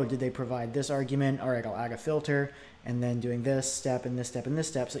like, oh, did they provide this argument? All right, I'll add a filter, and then doing this step and this step and this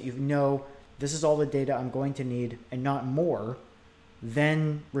step, so that you know this is all the data I'm going to need and not more,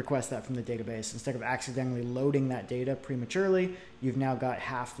 then request that from the database. Instead of accidentally loading that data prematurely, you've now got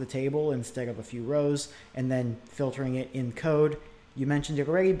half the table instead of a few rows, and then filtering it in code. You mentioned it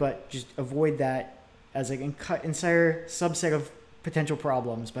already, but just avoid that as an entire subset of potential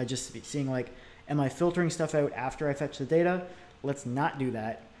problems by just seeing like, am I filtering stuff out after I fetch the data? Let's not do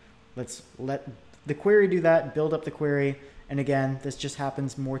that. Let's let the query do that, build up the query. And again, this just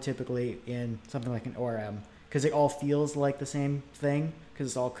happens more typically in something like an ORM because it all feels like the same thing because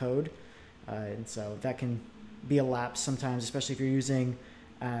it's all code. And so that can be a lapse sometimes, especially if you're using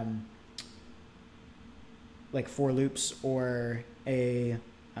like for loops or what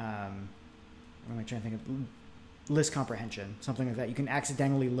am I trying to think of? List comprehension, something like that. You can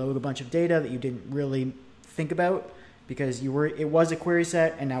accidentally load a bunch of data that you didn't really think about because it was a query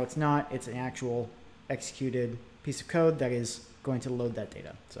set and now it's not. It's an actual executed piece of code that is going to load that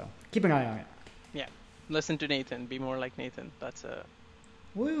data. So keep an eye on it. Yeah. Listen to Nathan. Be more like Nathan. That's a...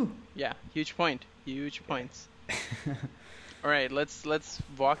 Woo! Yeah, huge point. Huge points. All right, let's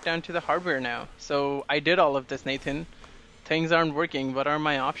walk down to the hardware now. So I did all of this, Nathan. Things aren't working. What are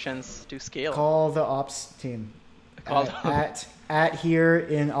my options to scale? Call the ops team. At here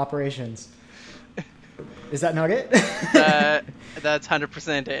in operations. Is that not it? That's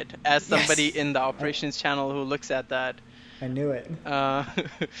 100% it. As somebody in the operations channel who looks at that. I knew it.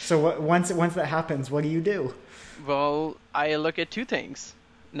 So once that happens, what do you do? Well, I look at two things.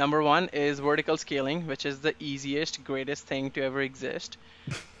 Number one is vertical scaling, which is the easiest, greatest thing to ever exist.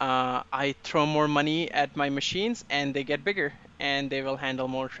 I throw more money at my machines and they get bigger and they will handle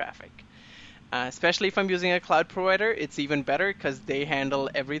more traffic. Especially if I'm using a cloud provider, it's even better because they handle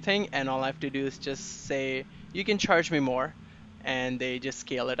everything, and all I have to do is just say, you can charge me more, and they just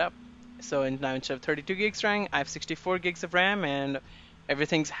scale it up. So now instead of 32 gigs RAM, I have 64 gigs of RAM, and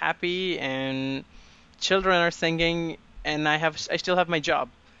everything's happy, and children are singing, and I still have my job,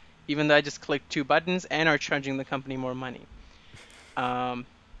 even though I just clicked two buttons and are charging the company more money. Um,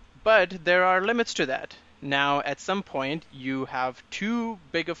 but there are limits to that. Now, at some point, you have too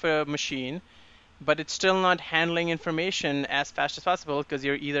big of a machine, but it's still not handling information as fast as possible because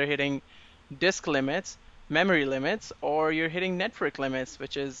you're either hitting disk limits, memory limits, or you're hitting network limits,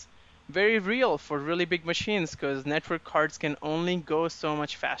 which is very real for really big machines because network cards can only go so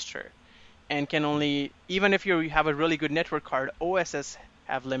much faster and can only, even if you have a really good network card, OSs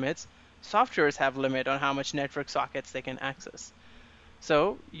have limits, softwares have limit on how much network sockets they can access.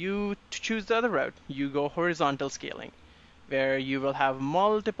 So you choose the other route. You go horizontal scaling, where you will have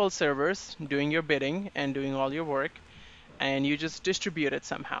multiple servers doing your bidding and doing all your work, and you just distribute it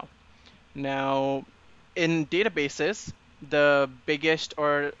somehow. Now, in databases, the biggest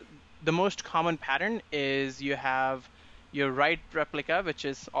or the most common pattern is you have your write replica, which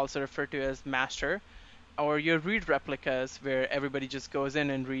is also referred to as master, or your read replicas, where everybody just goes in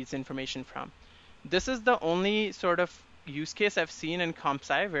and reads information from. This is the only sort of use case I've seen in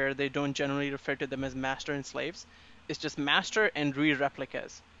CompSci where they don't generally refer to them as master and slaves. It's just master and read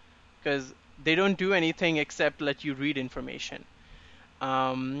replicas because they don't do anything except let you read information.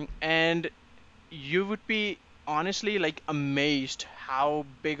 And you would be honestly like amazed how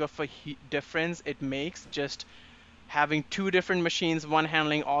big of a difference it makes just having two different machines, one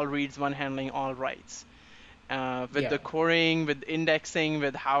handling all reads, one handling all writes. With the coring, with indexing,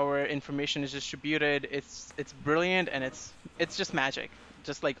 with how our information is distributed, it's brilliant, and it's just magic,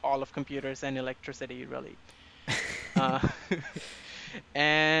 just like all of computers and electricity, really. uh,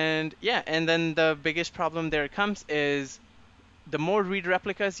 and then the biggest problem there comes is the more read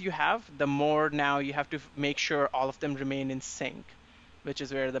replicas you have, the more now you have to make sure all of them remain in sync, which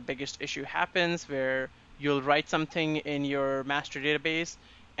is where the biggest issue happens, where you'll write something in your master database,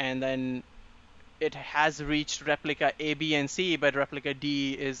 and then it has reached replica A, B, and C, but replica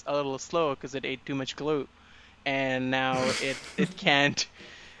D is a little slow because it ate too much glue. And now it can't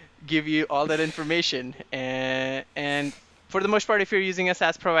give you all that information. And for the most part, if you're using a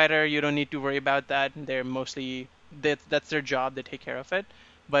SaaS provider, you don't need to worry about that. They're mostly, that's their job. They take care of it.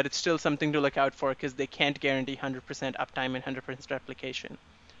 But it's still something to look out for because they can't guarantee 100% uptime and 100% replication.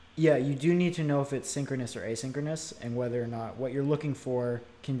 Yeah, you do need to know if it's synchronous or asynchronous and whether or not what you're looking for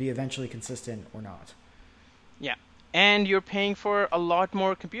can be eventually consistent or not. Yeah, and you're paying for a lot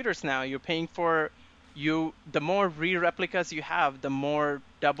more computers now. You're paying for the more read replicas you have, the more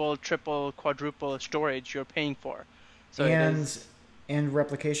double, triple, quadruple storage you're paying for. So and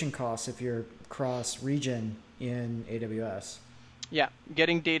replication costs if you're cross-region in AWS. Yeah,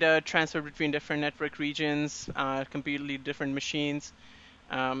 getting data transferred between different network regions, completely different machines.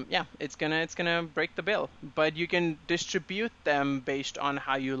 It's gonna break the bill, but you can distribute them based on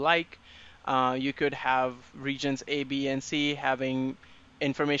how you like. You could have regions A, B, and C having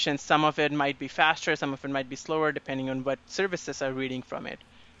information. Some of it might be faster, some of it might be slower, depending on what services are reading from it.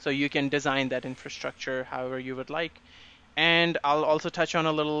 So you can design that infrastructure however you would like. And I'll also touch on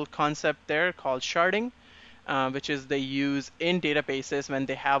a little concept there called sharding, which is they use in databases when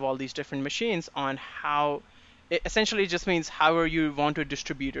they have all these different machines on how. It essentially just means however you want to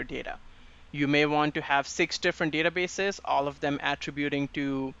distribute your data. You may want to have 6 different databases, all of them attributing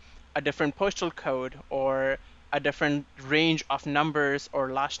to a different postal code or a different range of numbers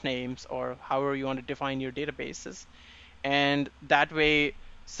or last names or however you want to define your databases. And that way,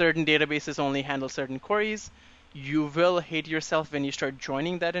 certain databases only handle certain queries. You will hate yourself when you start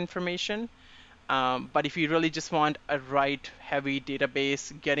joining that information. But if you really just want a write-heavy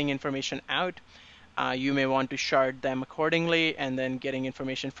database getting information out, you may want to shard them accordingly and then getting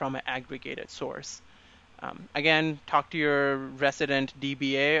information from an aggregated source. Again, talk to your resident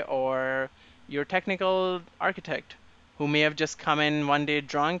DBA or your technical architect who may have just come in one day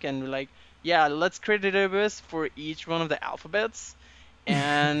drunk and be like, yeah, let's create a database for each one of the alphabets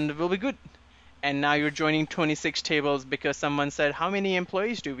and we'll be good. And now you're joining 26 tables because someone said, how many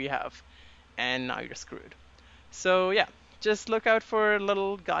employees do we have? And now you're screwed. So yeah, just look out for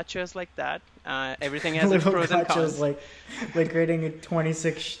little gotchas like that. Everything has its pros and cons. Like creating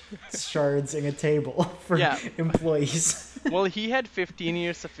 26 shards in a table for employees. Well, he had 15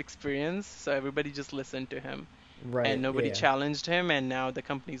 years of experience, so everybody just listened to him. Right. And nobody challenged him, and now the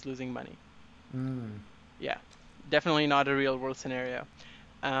company's losing money. Yeah, definitely not a real world scenario.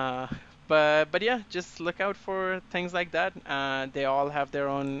 But yeah, just look out for things like that. They all have their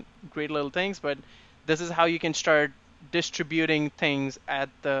own great little things, but this is how you can start distributing things at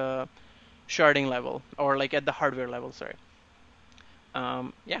the sharding level, or like at the hardware level, sorry.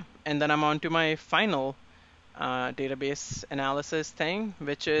 Yeah, and then I'm on to my final database analysis thing,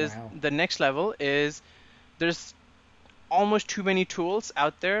 which is Wow. the next level is there's almost too many tools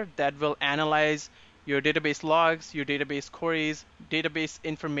out there that will analyze your database logs, your database queries, database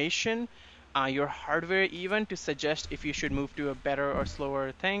information, your hardware even to suggest if you should move to a better or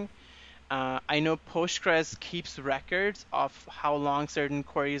slower thing. I know Postgres keeps records of how long certain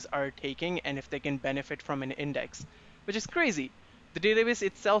queries are taking and if they can benefit from an index, which is crazy. The database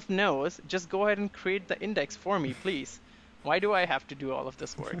itself knows. Just go ahead and create the index for me, please. Why do I have to do all of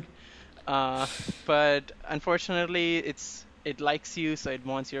this work? Uh, but unfortunately, it likes you, so it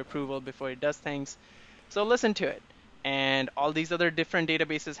wants your approval before it does things. So listen to it. And all these other different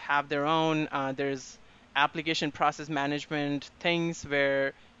databases have their own. There's application process management things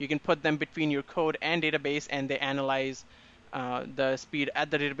where you can put them between your code and database, and they analyze the speed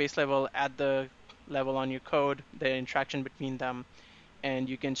at the database level, at the level on your code, the interaction between them, and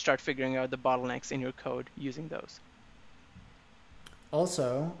you can start figuring out the bottlenecks in your code using those.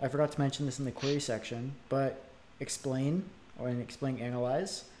 Also, I forgot to mention this in the query section, but explain or explain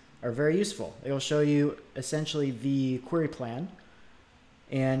analyze are very useful. It'll show you essentially the query plan.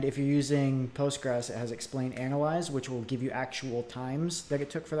 And if you're using Postgres, it has explain analyze, which will give you actual times that it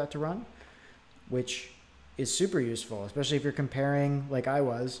took for that to run, which is super useful, especially if you're comparing, like I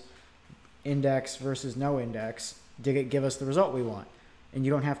was, index versus no index. Did it give us the result we want? And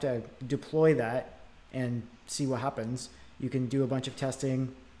you don't have to deploy that and see what happens. You can do a bunch of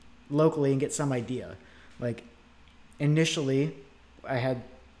testing locally and get some idea. Like initially, I had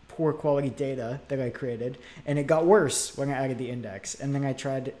poor quality data that I created, and it got worse when I added the index. And then I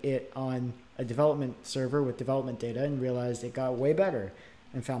tried it on a development server with development data and realized it got way better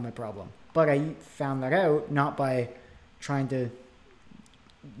and found my problem. But I found that out not by trying to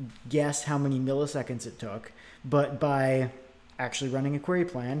guess how many milliseconds it took, but by actually running a query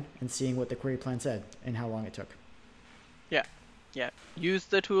plan and seeing what the query plan said and how long it took. Yeah, yeah. Use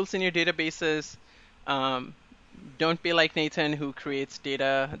the tools in your databases. Don't be like Nathan, who creates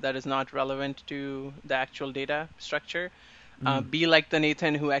data that is not relevant to the actual data structure. Be like the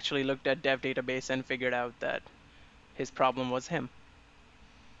Nathan who actually looked at dev database and figured out that his problem was him.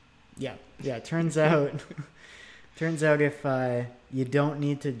 Yeah. It turns out if you don't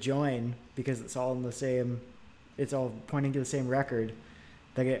need to join because it's all in the same, it's all pointing to the same record,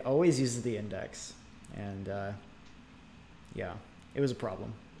 that it always uses the index. And yeah, it was a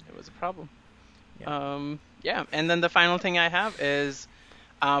problem. It was a problem. Yeah. Yeah, and then the final thing I have is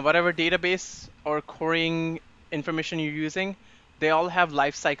whatever database or querying information you're using, they all have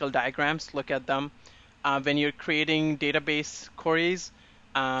lifecycle diagrams. Look at them. When you're creating database queries,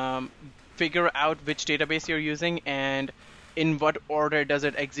 figure out which database you're using and in what order does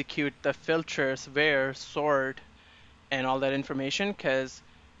it execute the filters, where, sort, and all that information, because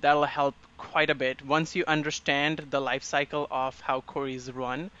that'll help quite a bit. Once you understand the lifecycle of how queries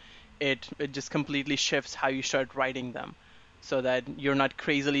run, it just completely shifts how you start writing them, so that you're not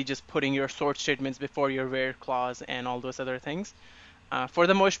crazily just putting your sort statements before your where clause and all those other things. For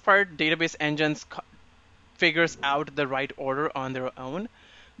the most part, database engines figures out the right order on their own,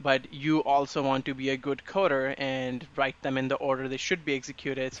 but you also want to be a good coder and write them in the order they should be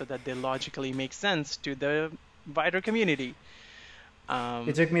executed so that they logically make sense to the wider community.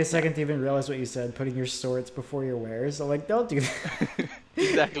 It took me a second to even realize what you said, putting your sorts before your wheres. I'm like, don't do that.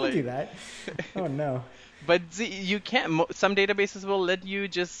 Exactly. Don't do that. Oh, no. But see, you can't. Some databases will let you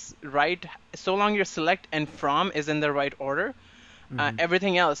just write, so long your select and from is in the right order.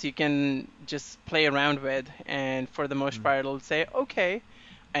 Everything else you can just play around with, and for the most part, it'll say okay,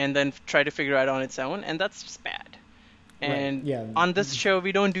 and then try to figure out on its own, and that's just bad. And Right. Yeah. on this show,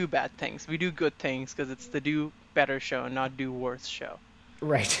 we don't do bad things. We do good things because it's the do better show, not do worse show.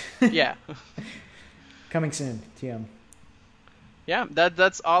 Right. Yeah. Coming soon, TM. Yeah,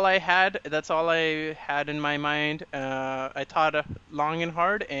 that's all I had. That's all I had in my mind. I thought long and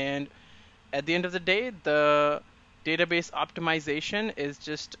hard, and at the end of the day, the database optimization is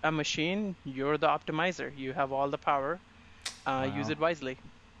just a machine. You're the optimizer. You have all the power. Use it wisely.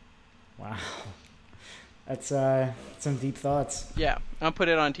 Wow. That's some deep thoughts. Yeah, I'll put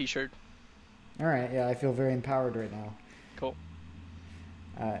it on a t-shirt. All right. Yeah, I feel very empowered right now. Cool.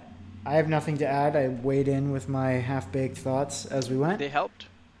 I have nothing to add. I weighed in with my half-baked thoughts as we went. They helped.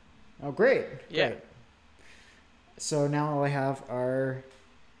 Oh, great. Yeah. Great. So now all I have are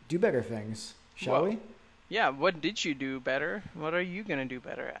do better things. Shall Whoa. we? Yeah, what did you do better? What are you going to do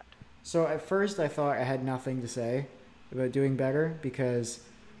better at? So at first I thought I had nothing to say about doing better because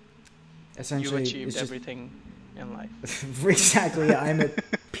You essentially achieved it's just everything in life. exactly. I'm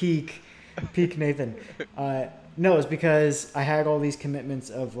at peak Nathan. No, it's because I had all these commitments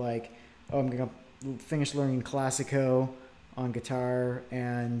of like, oh, I'm gonna finish learning Classico on guitar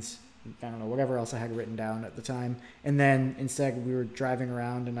and I don't know whatever else I had written down at the time. And then instead we were driving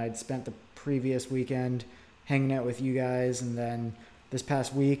around and I'd spent the previous weekend hanging out with you guys, and then this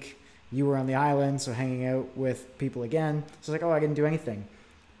past week you were on the island, so hanging out with people again. So it's like, oh, I didn't do anything,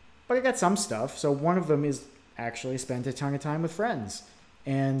 but I got some stuff. So one of them is actually spent a ton of time with friends,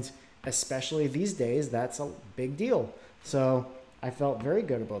 and especially these days, that's a big deal. So I felt very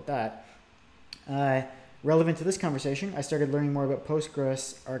good about that. Relevant to this conversation, I started learning more about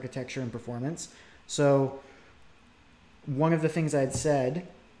Postgres architecture and performance. So one of the things I had said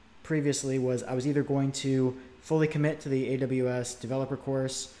previously was I was either going to fully commit to the AWS developer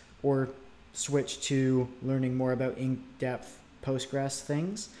course or switch to learning more about in-depth Postgres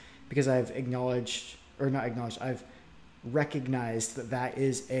things, because I've I've recognized that that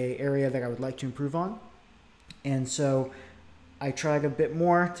is a area that I would like to improve on. And so I tried a bit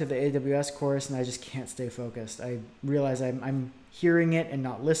more to the AWS course and I just can't stay focused. I realize I'm hearing it and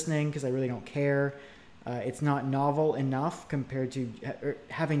not listening because I really don't care. It's not novel enough compared to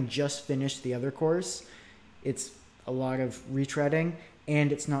having just finished the other course. It's a lot of retreading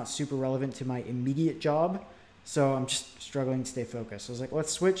and it's not super relevant to my immediate job. So I'm just struggling to stay focused. So I was like,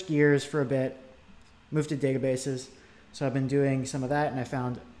 let's switch gears for a bit, move to databases. So I've been doing some of that and I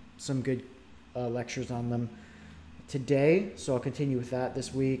found some good lectures on them today. So I'll continue with that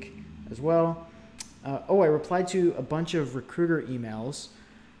this week as well. I replied to a bunch of recruiter emails.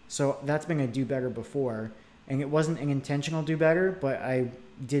 So that's been a do better before. And it wasn't an intentional do better, but I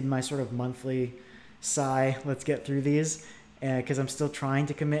did my sort of monthly sigh, let's get through these, because I'm still trying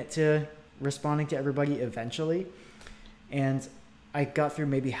to commit to responding to everybody eventually. And I got through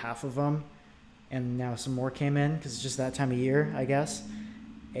maybe half of them, and now some more came in because it's just that time of year, I guess.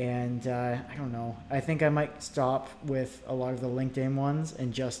 And I don't know. I think I might stop with a lot of the LinkedIn ones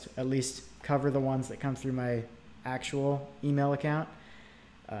and just at least cover the ones that come through my actual email account,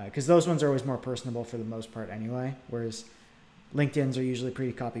 because those ones are always more personable for the most part anyway, whereas LinkedIn's are usually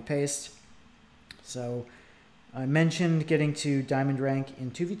pretty copy-paste. So I mentioned getting to Diamond rank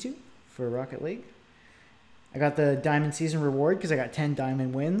in 2v2 for Rocket League. I got the Diamond season reward because I got 10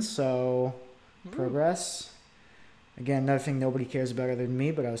 Diamond wins, so progress. Again, another thing nobody cares about other than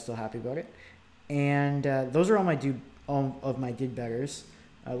me, but I was still happy about it. And those are all of my did betters.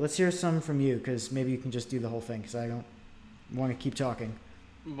 Let's hear some from you, because maybe you can just do the whole thing, because I don't want to keep talking.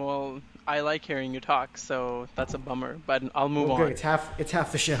 Well, I like hearing you talk, so that's a bummer, but I'll move on. Good. It's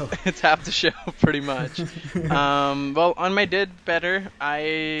half the show. It's half the show, pretty much. Well, on my did better,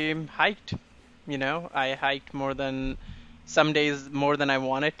 I hiked. I hiked some days more than I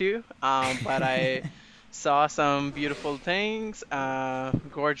wanted to, but I saw some beautiful things,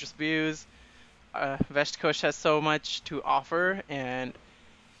 gorgeous views. West Coast has so much to offer, and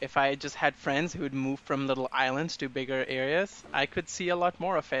if I just had friends who would move from little islands to bigger areas, I could see a lot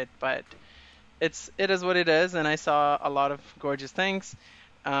more of it. But it is what it is, and I saw a lot of gorgeous things.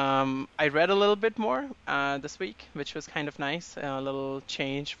 I read a little bit more this week, which was kind of nice. A little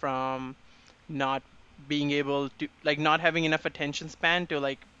change from not being able to, like, not having enough attention span to,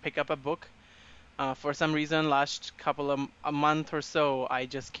 like, pick up a book. For some reason, last a month or so, I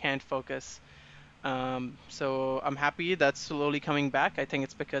just can't focus. So I'm happy that's slowly coming back. I think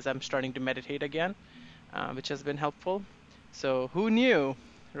it's because I'm starting to meditate again, which has been helpful. So who knew,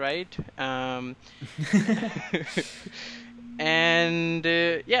 right? And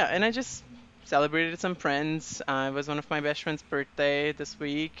and I just celebrated some friends. It was one of my best friend's birthday this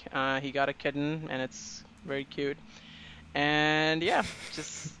week. He got a kitten, and it's very cute. And yeah,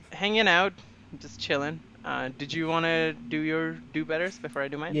 just hanging out, just chilling. Did you want to do your do-betters before I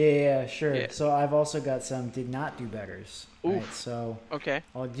do mine? Yeah, sure. Yeah. So I've also got some did not do betters. Right? Oof. So Okay.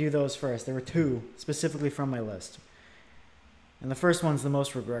 I'll do those first. There were two specifically from my list. And the first one's the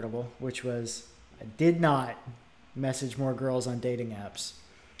most regrettable, which was I did not message more girls on dating apps.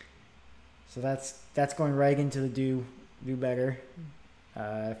 So that's going right into the do better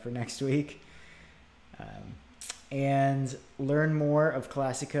for next week. And learn more of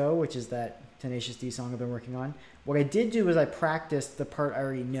Classico, which is that Tenacious D song I've been working on. What I did do was I practiced the part I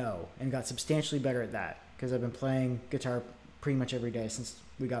already know and got substantially better at that, because I've been playing guitar pretty much every day since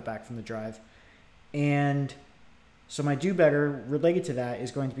we got back from the drive. And so my do better related to that is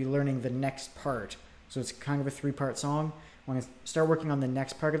going to be learning the next part. So it's kind of a 3-part song. I want to start working on the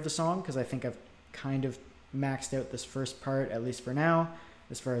next part of the song because I think I've kind of maxed out this first part, at least for now.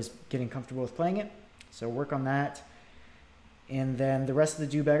 as far as getting comfortable with playing it. So work on that. And then the rest of the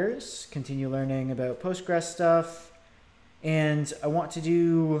do-betters, continue learning about Postgres stuff. And I want to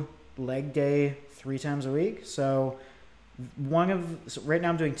do leg day 3 times a week. So right now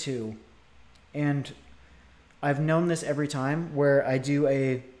I'm doing 2. And I've known this every time where I do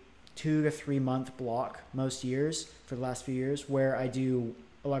a 2 to 3 month block most years for the last few years where I do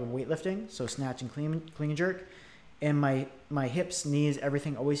a lot of weightlifting, so snatch and clean and jerk. And my hips, knees,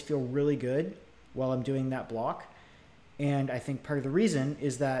 everything always feel really good while I'm doing that block. And I think part of the reason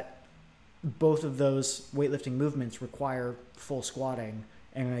is that both of those weightlifting movements require full squatting,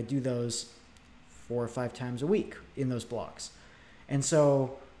 and I do those 4 or 5 times a week in those blocks. And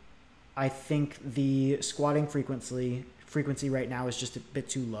so I think the squatting frequency right now is just a bit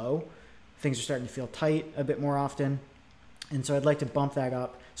too low. Things are starting to feel tight a bit more often. And so I'd like to bump that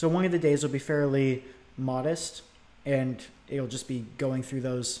up. So one of the days will be fairly modest, and it'll just be going through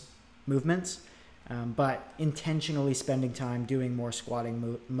those movements, but intentionally spending time doing more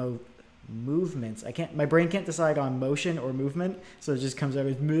squatting movements. My brain can't decide on motion or movement, so it just comes out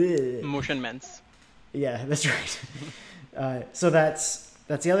as motion ments. Yeah, that's right. So that's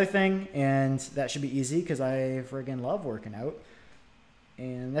the other thing, and that should be easy because I friggin' love working out.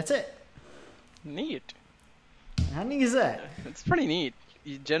 And that's it. Neat. How neat is that? It's pretty neat.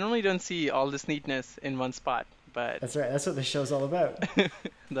 You generally don't see all this neatness in one spot, but that's right. That's what the show's all about.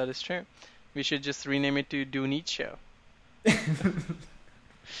 That is true. We should just rename it to Do Neat Show.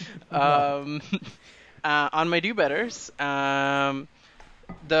 On my do betters, the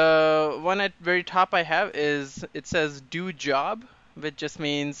one at very top I have is, it says do job, which just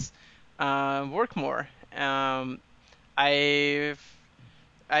means work more.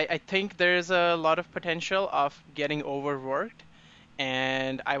 I think there's a lot of potential of getting overworked,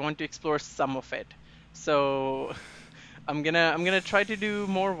 and I want to explore some of it. So I'm gonna try to do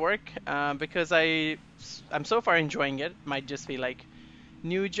more work because I'm so far enjoying it. Might just be like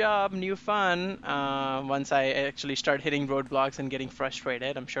new job, new fun. Once I actually start hitting roadblocks and getting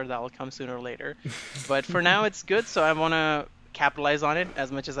frustrated, I'm sure that'll come sooner or later. But for now, it's good. So I want to capitalize on it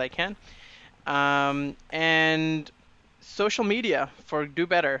as much as I can. And social media for Do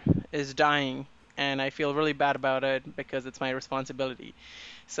Better is dying, and I feel really bad about it because it's my responsibility.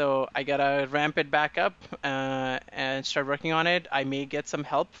 So I gotta ramp it back up and start working on it. I may get some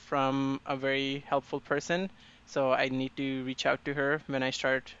help from a very helpful person, so I need to reach out to her when I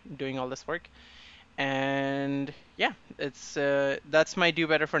start doing all this work. And yeah, that's my Do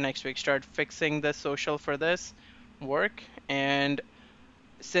Better for next week. Start fixing the social for this work. And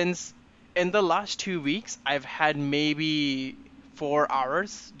since in the last 2 weeks, I've had maybe 4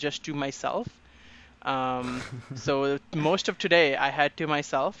 hours just to myself. So most of today I had to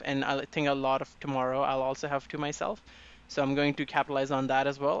myself, and I think a lot of tomorrow I'll also have to myself. So I'm going to capitalize on that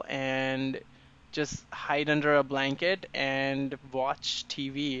as well and just hide under a blanket and watch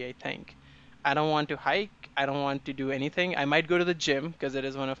TV, I think. I don't want to hike. I don't want to do anything. I might go to the gym because it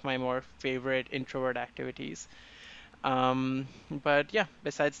is one of my more favorite introvert activities. But yeah,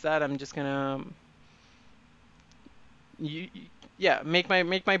 besides that, I'm just gonna make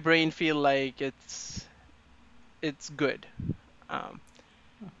my brain feel like it's good.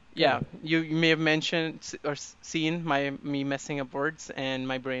 Yeah, you may have mentioned or seen me messing up words and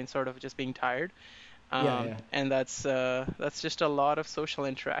my brain sort of just being tired. Yeah. And that's just a lot of social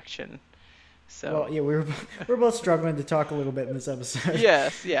interaction. So well, yeah, we're both struggling to talk a little bit in this episode.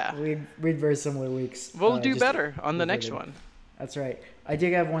 Yes, yeah. we had very similar weeks. We'll do better on the next one. That's right. I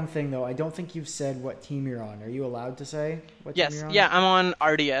did have one thing though. I don't think you've said what team you're on. Are you allowed to say what team you're on? Yeah, I'm on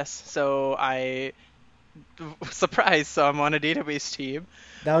RDS. So so I'm on a database team.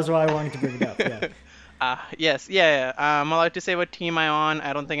 That was why I wanted to bring it up. Yeah. Yes, yeah. I'm allowed to say what team I'm on.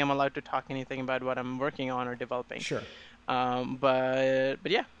 I don't think I'm allowed to talk anything about what I'm working on or developing. Sure. But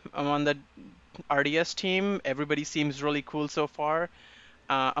yeah, I'm on the RDS team. Everybody seems really cool so far.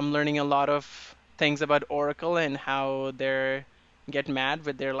 I'm learning a lot of things about Oracle and how they get mad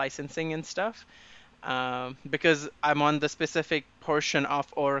with their licensing and stuff. Because I'm on the specific portion of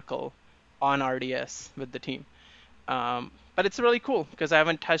Oracle on RDS with the team. But it's really cool because I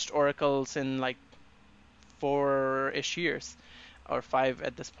haven't touched Oracles in like 4-ish years or 5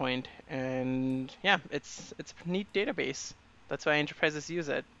 at this point. And yeah, it's a neat database. That's why enterprises use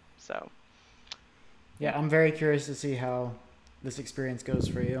it. So yeah, I'm very curious to see how this experience goes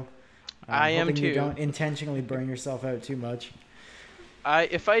for you. I am too. You don't intentionally burn yourself out too much.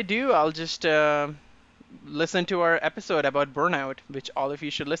 If I do, I'll just listen to our episode about burnout, which all of you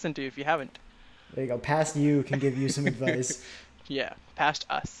should listen to if you haven't. There you go. Past you can give you some advice. Yeah, past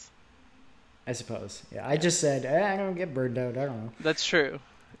us. I suppose. Yeah, I just said I don't get burned out. I don't know. That's true.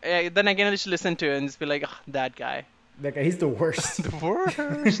 Then again, I just listen to it and just be like, that guy. That guy, he's the worst. The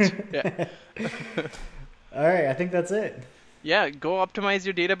worst. Yeah. All right, I think that's it. Yeah, go optimize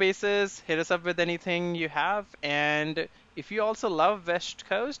your databases, hit us up with anything you have, and if you also love West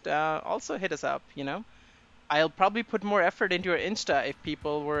Coast, also hit us up, I'll probably put more effort into your Insta if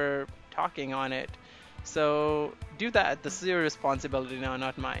people were talking on it. So do that. This is your responsibility now,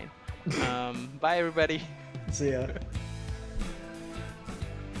 not mine. Bye, everybody. See ya.